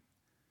back,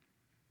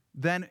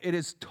 then it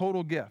is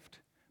total gift.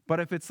 But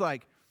if it's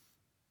like,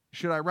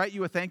 should I write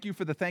you a thank you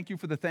for the thank you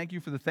for the thank you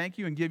for the thank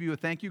you and give you a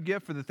thank you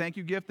gift for the thank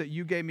you gift that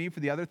you gave me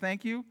for the other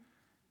thank you?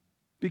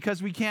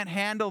 Because we can't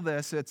handle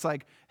this. It's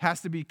like,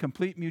 has to be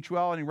complete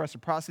mutuality and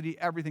reciprocity.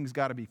 Everything's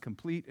got to be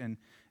complete and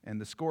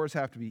the scores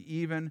have to be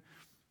even.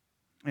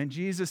 And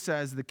Jesus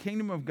says the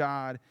kingdom of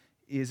God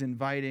is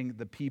inviting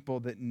the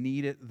people that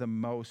need it the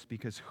most,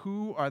 because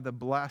who are the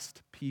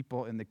blessed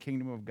people in the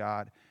kingdom of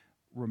God?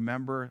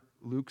 Remember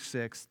Luke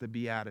 6, the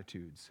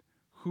Beatitudes.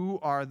 Who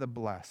are the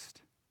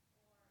blessed?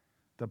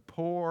 The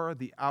poor,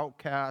 the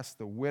outcast,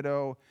 the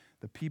widow,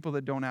 the people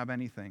that don't have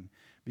anything.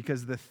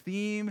 Because the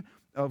theme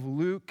of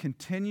Luke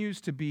continues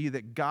to be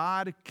that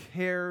God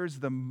cares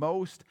the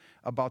most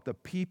about the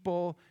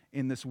people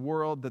in this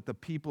world that the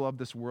people of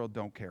this world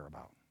don't care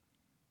about.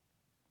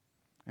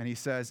 And he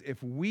says,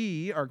 if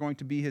we are going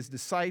to be his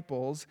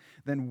disciples,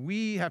 then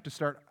we have to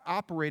start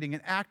operating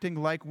and acting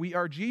like we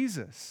are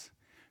Jesus.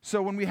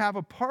 So when we have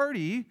a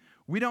party,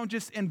 we don't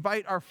just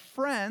invite our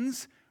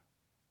friends,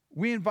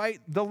 we invite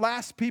the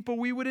last people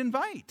we would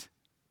invite.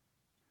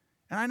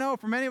 And I know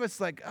for many of us, it's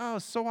like, oh,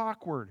 it's so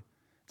awkward.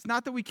 It's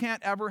not that we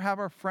can't ever have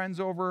our friends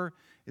over.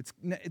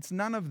 It's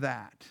none of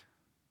that.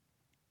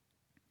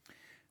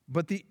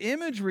 But the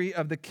imagery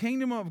of the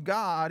kingdom of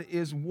God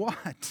is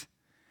what?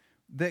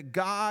 That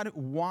God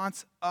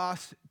wants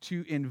us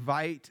to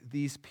invite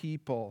these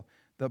people,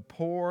 the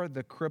poor,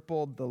 the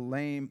crippled, the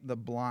lame, the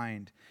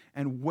blind.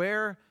 And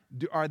where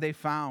are they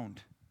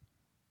found?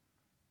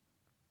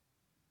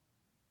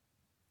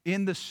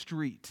 In the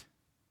street.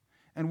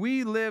 And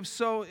we live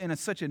in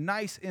such a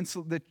nice,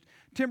 the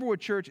Timberwood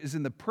Church is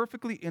in the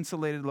perfectly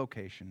insulated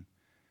location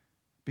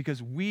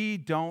because we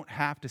don't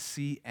have to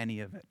see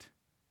any of it.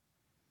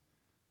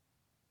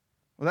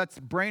 Well, that's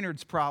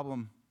Brainerd's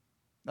problem.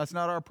 That's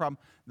not our problem.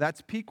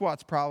 That's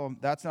Pequot's problem.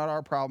 That's not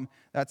our problem.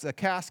 That's a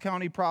Cass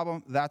County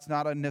problem. That's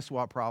not a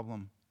Nisswa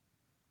problem.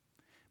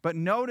 But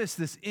notice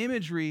this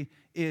imagery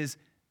is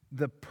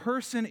the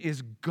person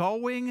is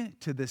going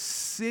to the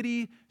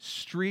city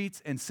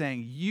streets and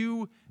saying,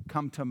 you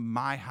come to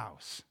my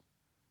house.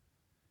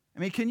 I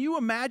mean, can you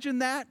imagine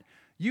that?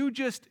 You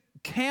just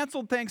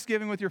canceled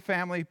Thanksgiving with your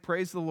family.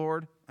 Praise the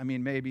Lord. I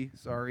mean, maybe,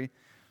 sorry.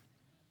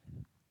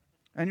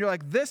 And you're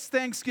like, this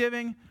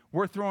Thanksgiving,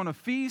 we're throwing a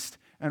feast,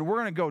 and we're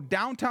going to go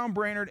downtown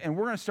Brainerd, and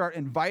we're going to start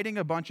inviting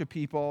a bunch of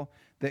people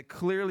that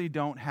clearly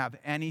don't have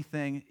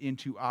anything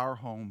into our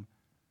home,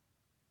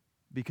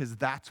 because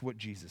that's what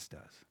Jesus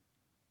does.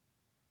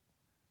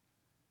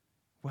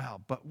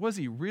 Well, but was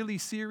he really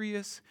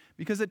serious?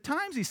 Because at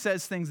times he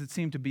says things that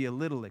seem to be a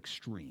little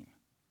extreme.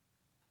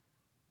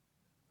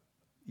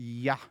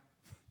 Yeah.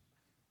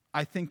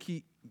 I'm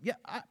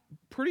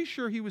pretty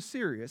sure he was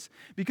serious,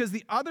 because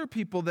the other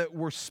people that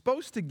were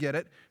supposed to get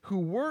it, who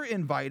were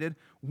invited,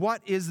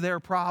 what is their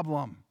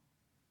problem?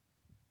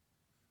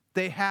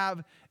 They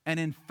have an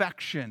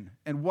infection.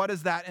 And what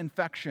is that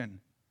infection?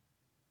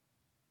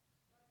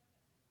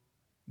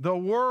 The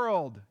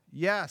world.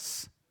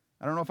 Yes.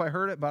 I don't know if I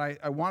heard it, but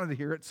I wanted to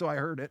hear it, so I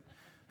heard it.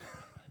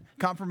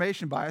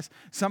 Confirmation bias.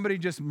 Somebody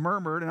just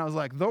murmured, and I was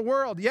like, the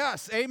world.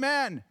 Yes,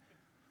 amen.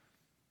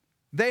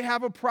 They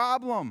have a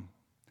problem.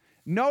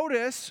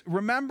 Notice,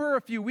 remember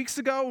a few weeks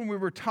ago when we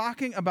were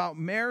talking about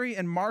Mary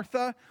and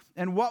Martha,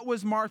 and what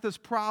was Martha's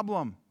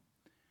problem?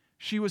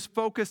 She was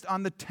focused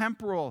on the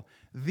temporal.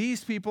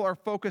 These people are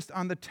focused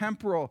on the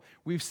temporal.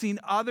 We've seen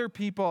other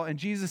people, and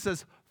Jesus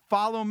says,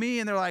 follow me.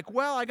 And they're like,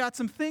 well, I got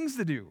some things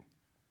to do.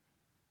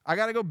 I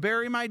got to go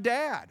bury my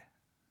dad.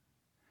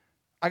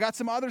 I got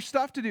some other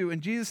stuff to do.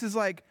 And Jesus is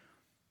like,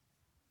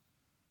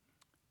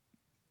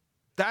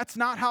 that's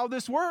not how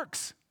this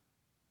works.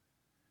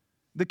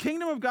 The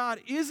kingdom of God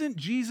isn't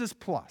Jesus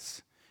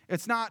plus.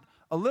 It's not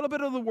a little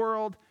bit of the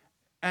world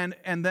and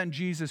then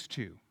Jesus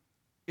too.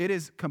 It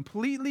is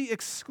completely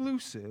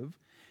exclusive,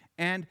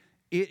 and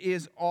it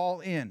is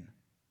all in.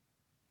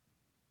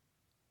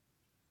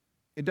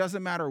 It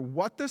doesn't matter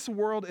what this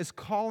world is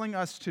calling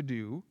us to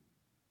do.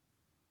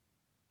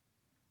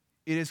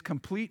 It is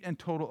complete and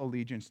total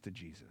allegiance to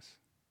Jesus.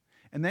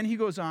 And then he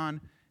goes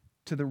on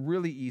to the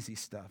really easy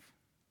stuff.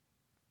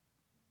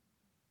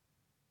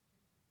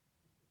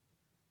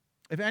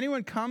 If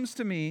anyone comes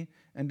to me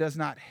and does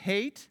not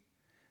hate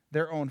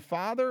their own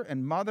father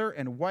and mother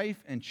and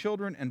wife and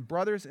children and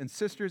brothers and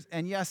sisters,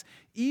 and yes,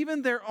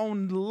 even their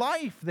own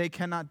life, they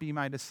cannot be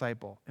my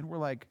disciple. And we're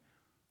like,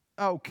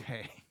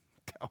 okay,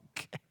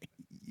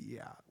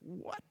 yeah,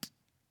 what?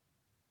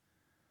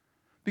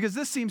 Because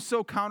this seems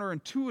so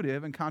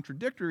counterintuitive and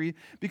contradictory,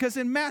 because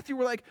in Matthew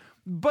we're like,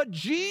 but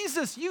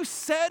Jesus, you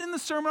said in the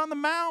Sermon on the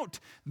Mount,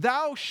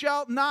 thou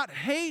shalt not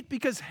hate,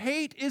 because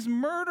hate is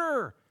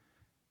murder.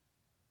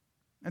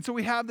 And so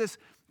we have this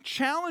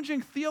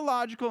challenging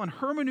theological and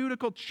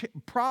hermeneutical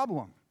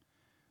problem.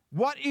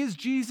 What is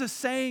Jesus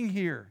saying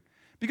here?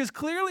 Because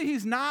clearly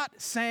he's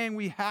not saying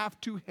we have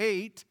to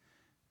hate,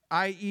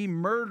 i.e.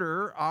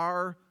 murder,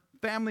 our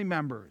family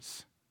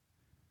members.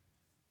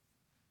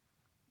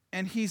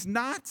 And he's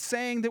not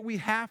saying that we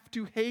have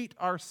to hate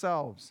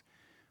ourselves.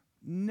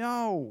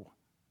 No.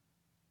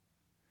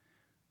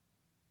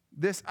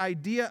 This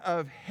idea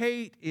of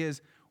hate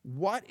is,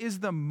 what is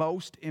the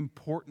most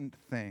important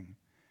thing?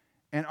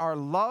 And our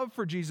love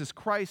for Jesus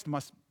Christ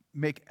must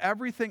make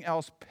everything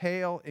else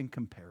pale in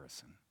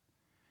comparison.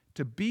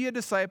 To be a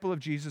disciple of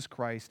Jesus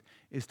Christ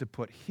is to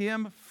put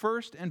him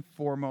first and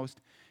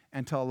foremost,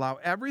 and to allow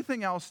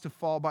everything else to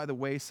fall by the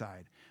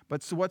wayside.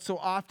 But so what so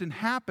often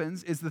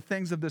happens is the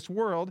things of this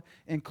world,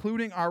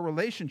 including our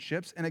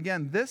relationships, and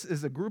again, this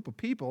is a group of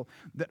people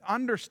that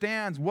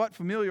understands what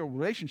familial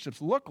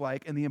relationships look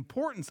like and the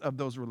importance of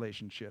those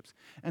relationships.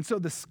 And so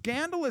the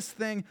scandalous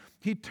thing,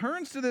 he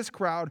turns to this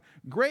crowd,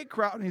 great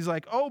crowd, and he's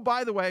like, oh,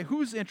 by the way,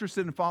 who's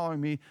interested in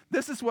following me?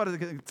 This is what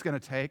it's going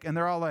to take. And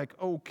they're all like,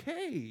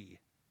 okay.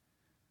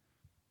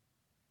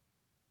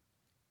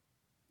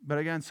 But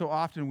again, so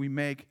often we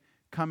make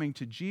coming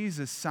to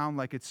Jesus sound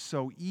like it's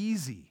so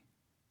easy.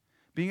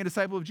 Being a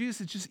disciple of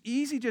Jesus, it's just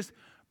easy. Just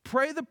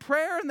pray the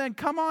prayer and then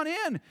come on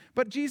in.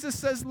 But Jesus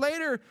says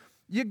later,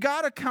 you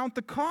got to count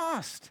the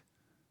cost.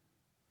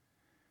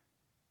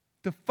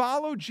 To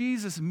follow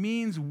Jesus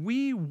means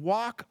we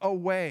walk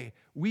away.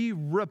 We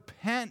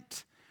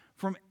repent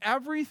from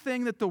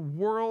everything that the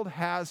world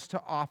has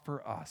to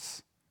offer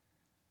us.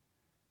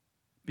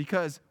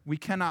 Because we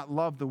cannot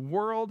love the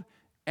world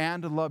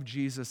and love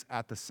Jesus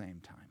at the same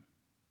time.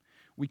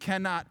 We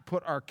cannot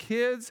put our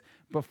kids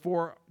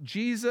before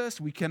Jesus.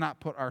 We cannot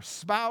put our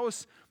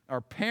spouse, our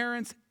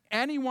parents,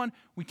 anyone.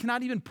 We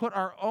cannot even put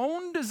our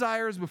own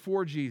desires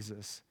before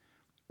Jesus,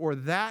 or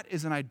that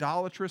is an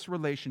idolatrous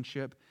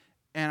relationship.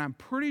 And I'm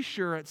pretty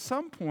sure at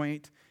some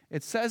point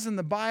it says in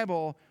the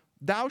Bible,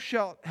 thou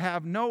shalt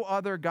have no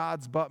other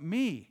gods but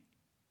me,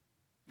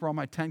 for all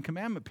my 10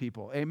 commandment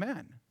people.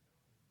 Amen.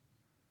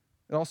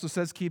 It also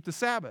says keep the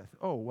Sabbath.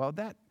 Oh, well,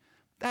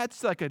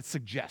 that's like a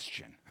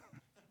suggestion.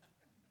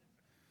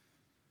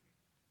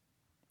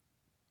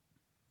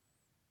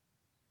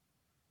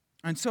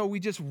 And so we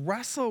just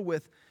wrestle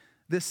with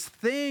this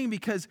thing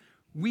because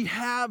we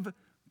have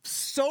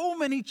so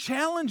many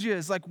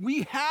challenges. Like,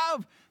 we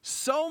have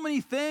so many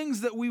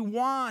things that we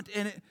want.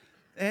 And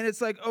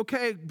it's like,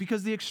 okay,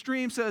 because the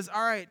extreme says,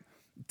 all right,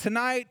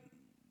 tonight,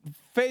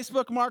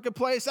 Facebook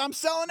Marketplace, I'm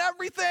selling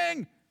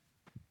everything.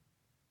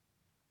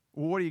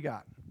 Well, what do you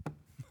got?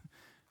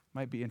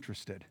 Might be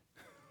interested.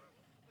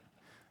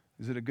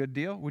 Is it a good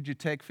deal? Would you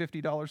take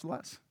 $50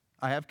 less?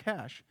 I have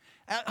cash.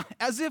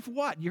 As if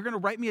what? You're going to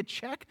write me a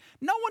check?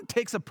 No one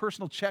takes a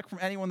personal check from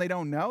anyone they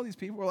don't know. These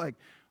people are like,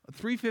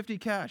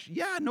 $350 cash.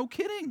 Yeah, no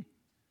kidding.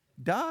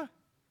 Duh.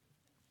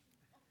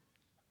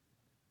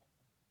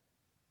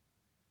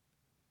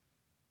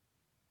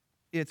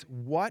 It's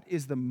what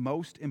is the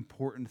most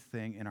important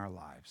thing in our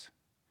lives,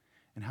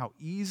 and how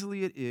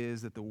easily it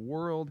is that the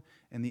world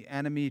and the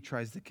enemy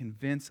tries to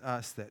convince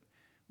us that,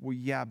 well,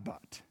 yeah,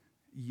 but.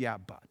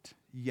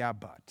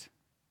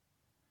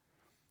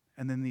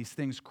 And then these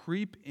things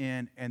creep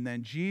in, and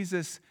then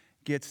Jesus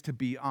gets to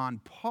be on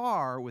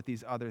par with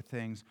these other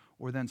things,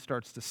 or then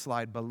starts to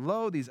slide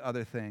below these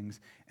other things,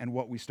 and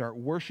what we start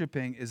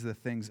worshiping is the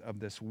things of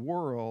this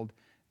world,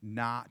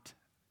 not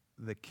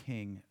the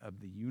King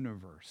of the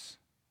universe.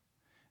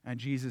 And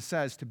Jesus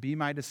says, to be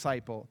my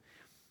disciple,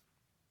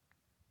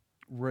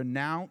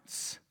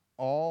 renounce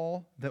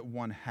all that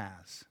one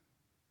has.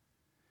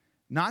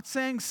 Not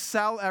saying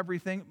sell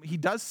everything. He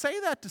does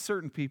say that to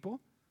certain people,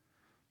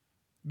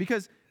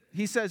 because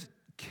he says,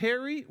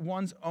 carry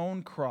one's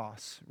own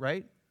cross,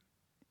 right?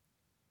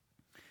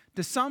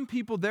 To some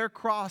people, their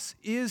cross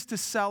is to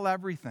sell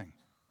everything.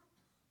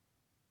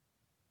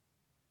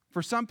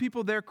 For some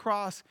people, their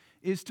cross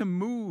is to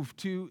move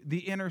to the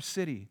inner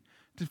city.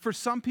 For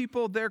some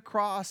people, their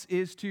cross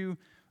is to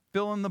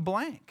fill in the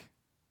blank.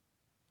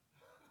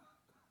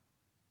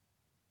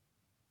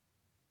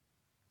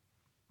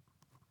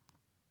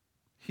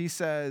 He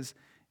says,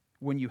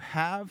 when you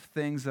have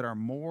things that are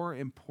more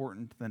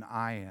important than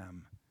I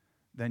am,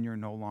 then you're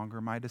no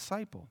longer my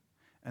disciple.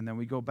 And then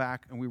we go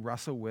back and we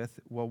wrestle with,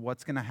 well,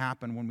 what's going to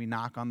happen when we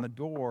knock on the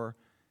door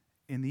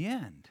in the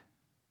end?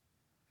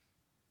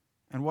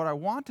 And what I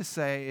want to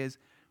say is,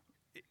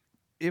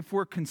 if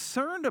we're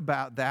concerned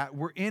about that,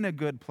 we're in a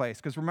good place.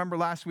 Because remember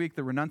last week,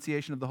 the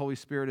renunciation of the Holy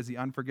Spirit is the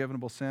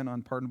unforgivable sin,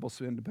 unpardonable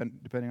sin,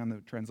 depending on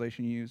the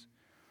translation you use.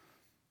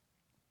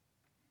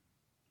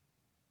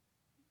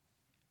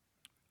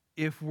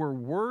 If we're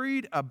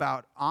worried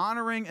about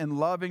honoring and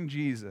loving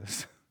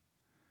Jesus,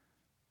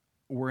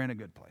 we're in a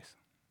good place.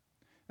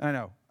 And I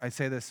know, I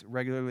say this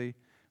regularly,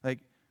 like,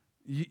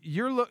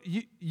 you're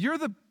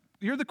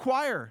the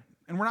choir,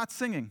 and we're not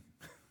singing.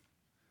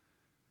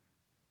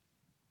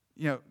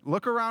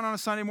 Look around on a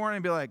Sunday morning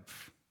and be like,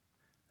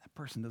 that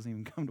person doesn't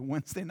even come to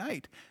Wednesday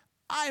night.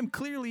 I'm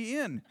clearly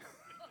in.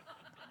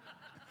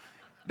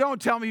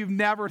 Don't tell me you've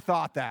never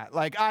thought that.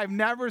 Like, I've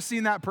never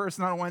seen that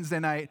person on a Wednesday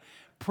night.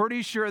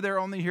 Pretty sure they're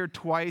only here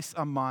twice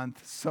a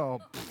month,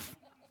 so.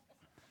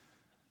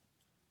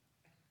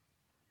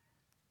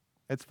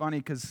 It's funny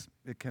because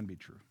it can be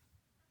true.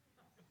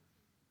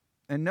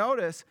 And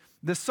notice,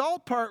 the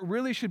salt part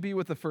really should be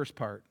with the first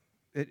part.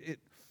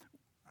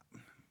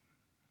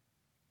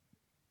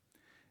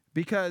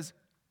 Because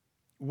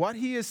what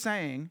he is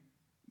saying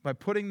by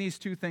putting these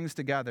two things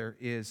together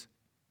is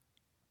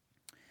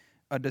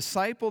a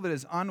disciple that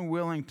is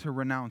unwilling to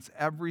renounce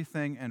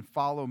everything and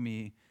follow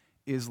me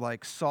is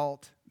like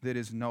salt that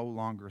is no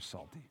longer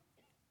salty.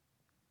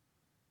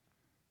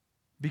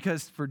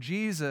 Because for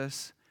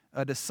Jesus,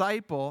 a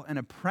disciple, an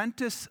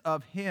apprentice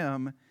of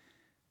him,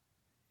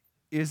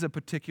 is a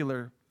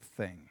particular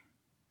thing.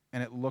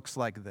 And it looks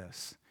like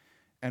this.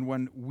 And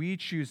when we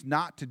choose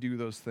not to do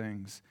those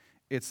things,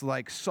 it's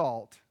like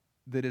salt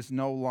that is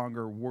no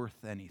longer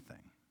worth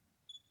anything.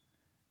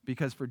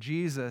 Because for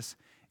Jesus,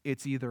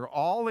 it's either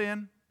all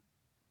in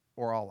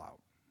or all out.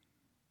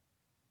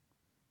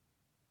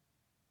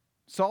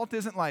 Salt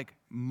isn't like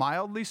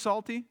mildly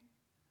salty.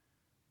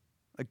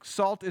 Like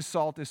salt is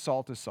salt is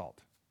salt is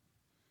salt.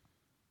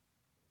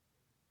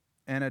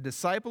 And a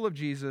disciple of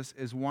Jesus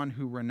is one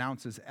who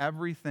renounces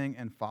everything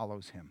and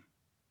follows him.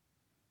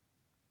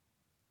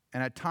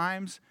 And at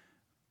times,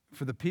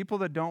 for the people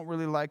that don't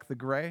really like the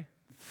gray,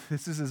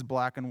 this is as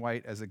black and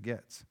white as it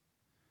gets.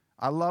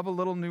 I love a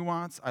little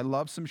nuance. I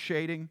love some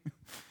shading.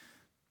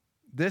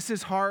 This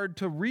is hard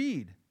to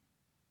read.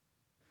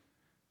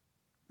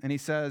 And he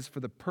says, for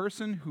the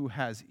person who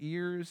has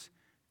ears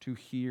to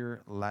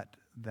hear, let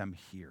them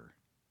hear.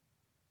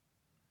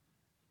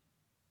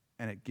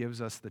 And it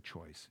gives us the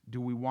choice. Do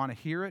we want to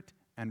hear it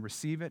and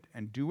receive it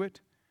and do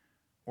it?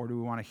 Or do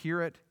we want to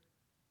hear it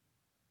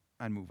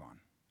and move on?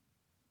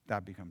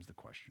 That becomes the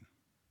question.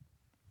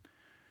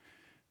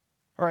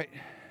 All right,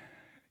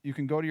 you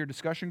can go to your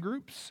discussion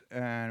groups,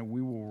 and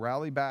we will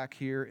rally back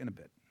here in a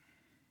bit.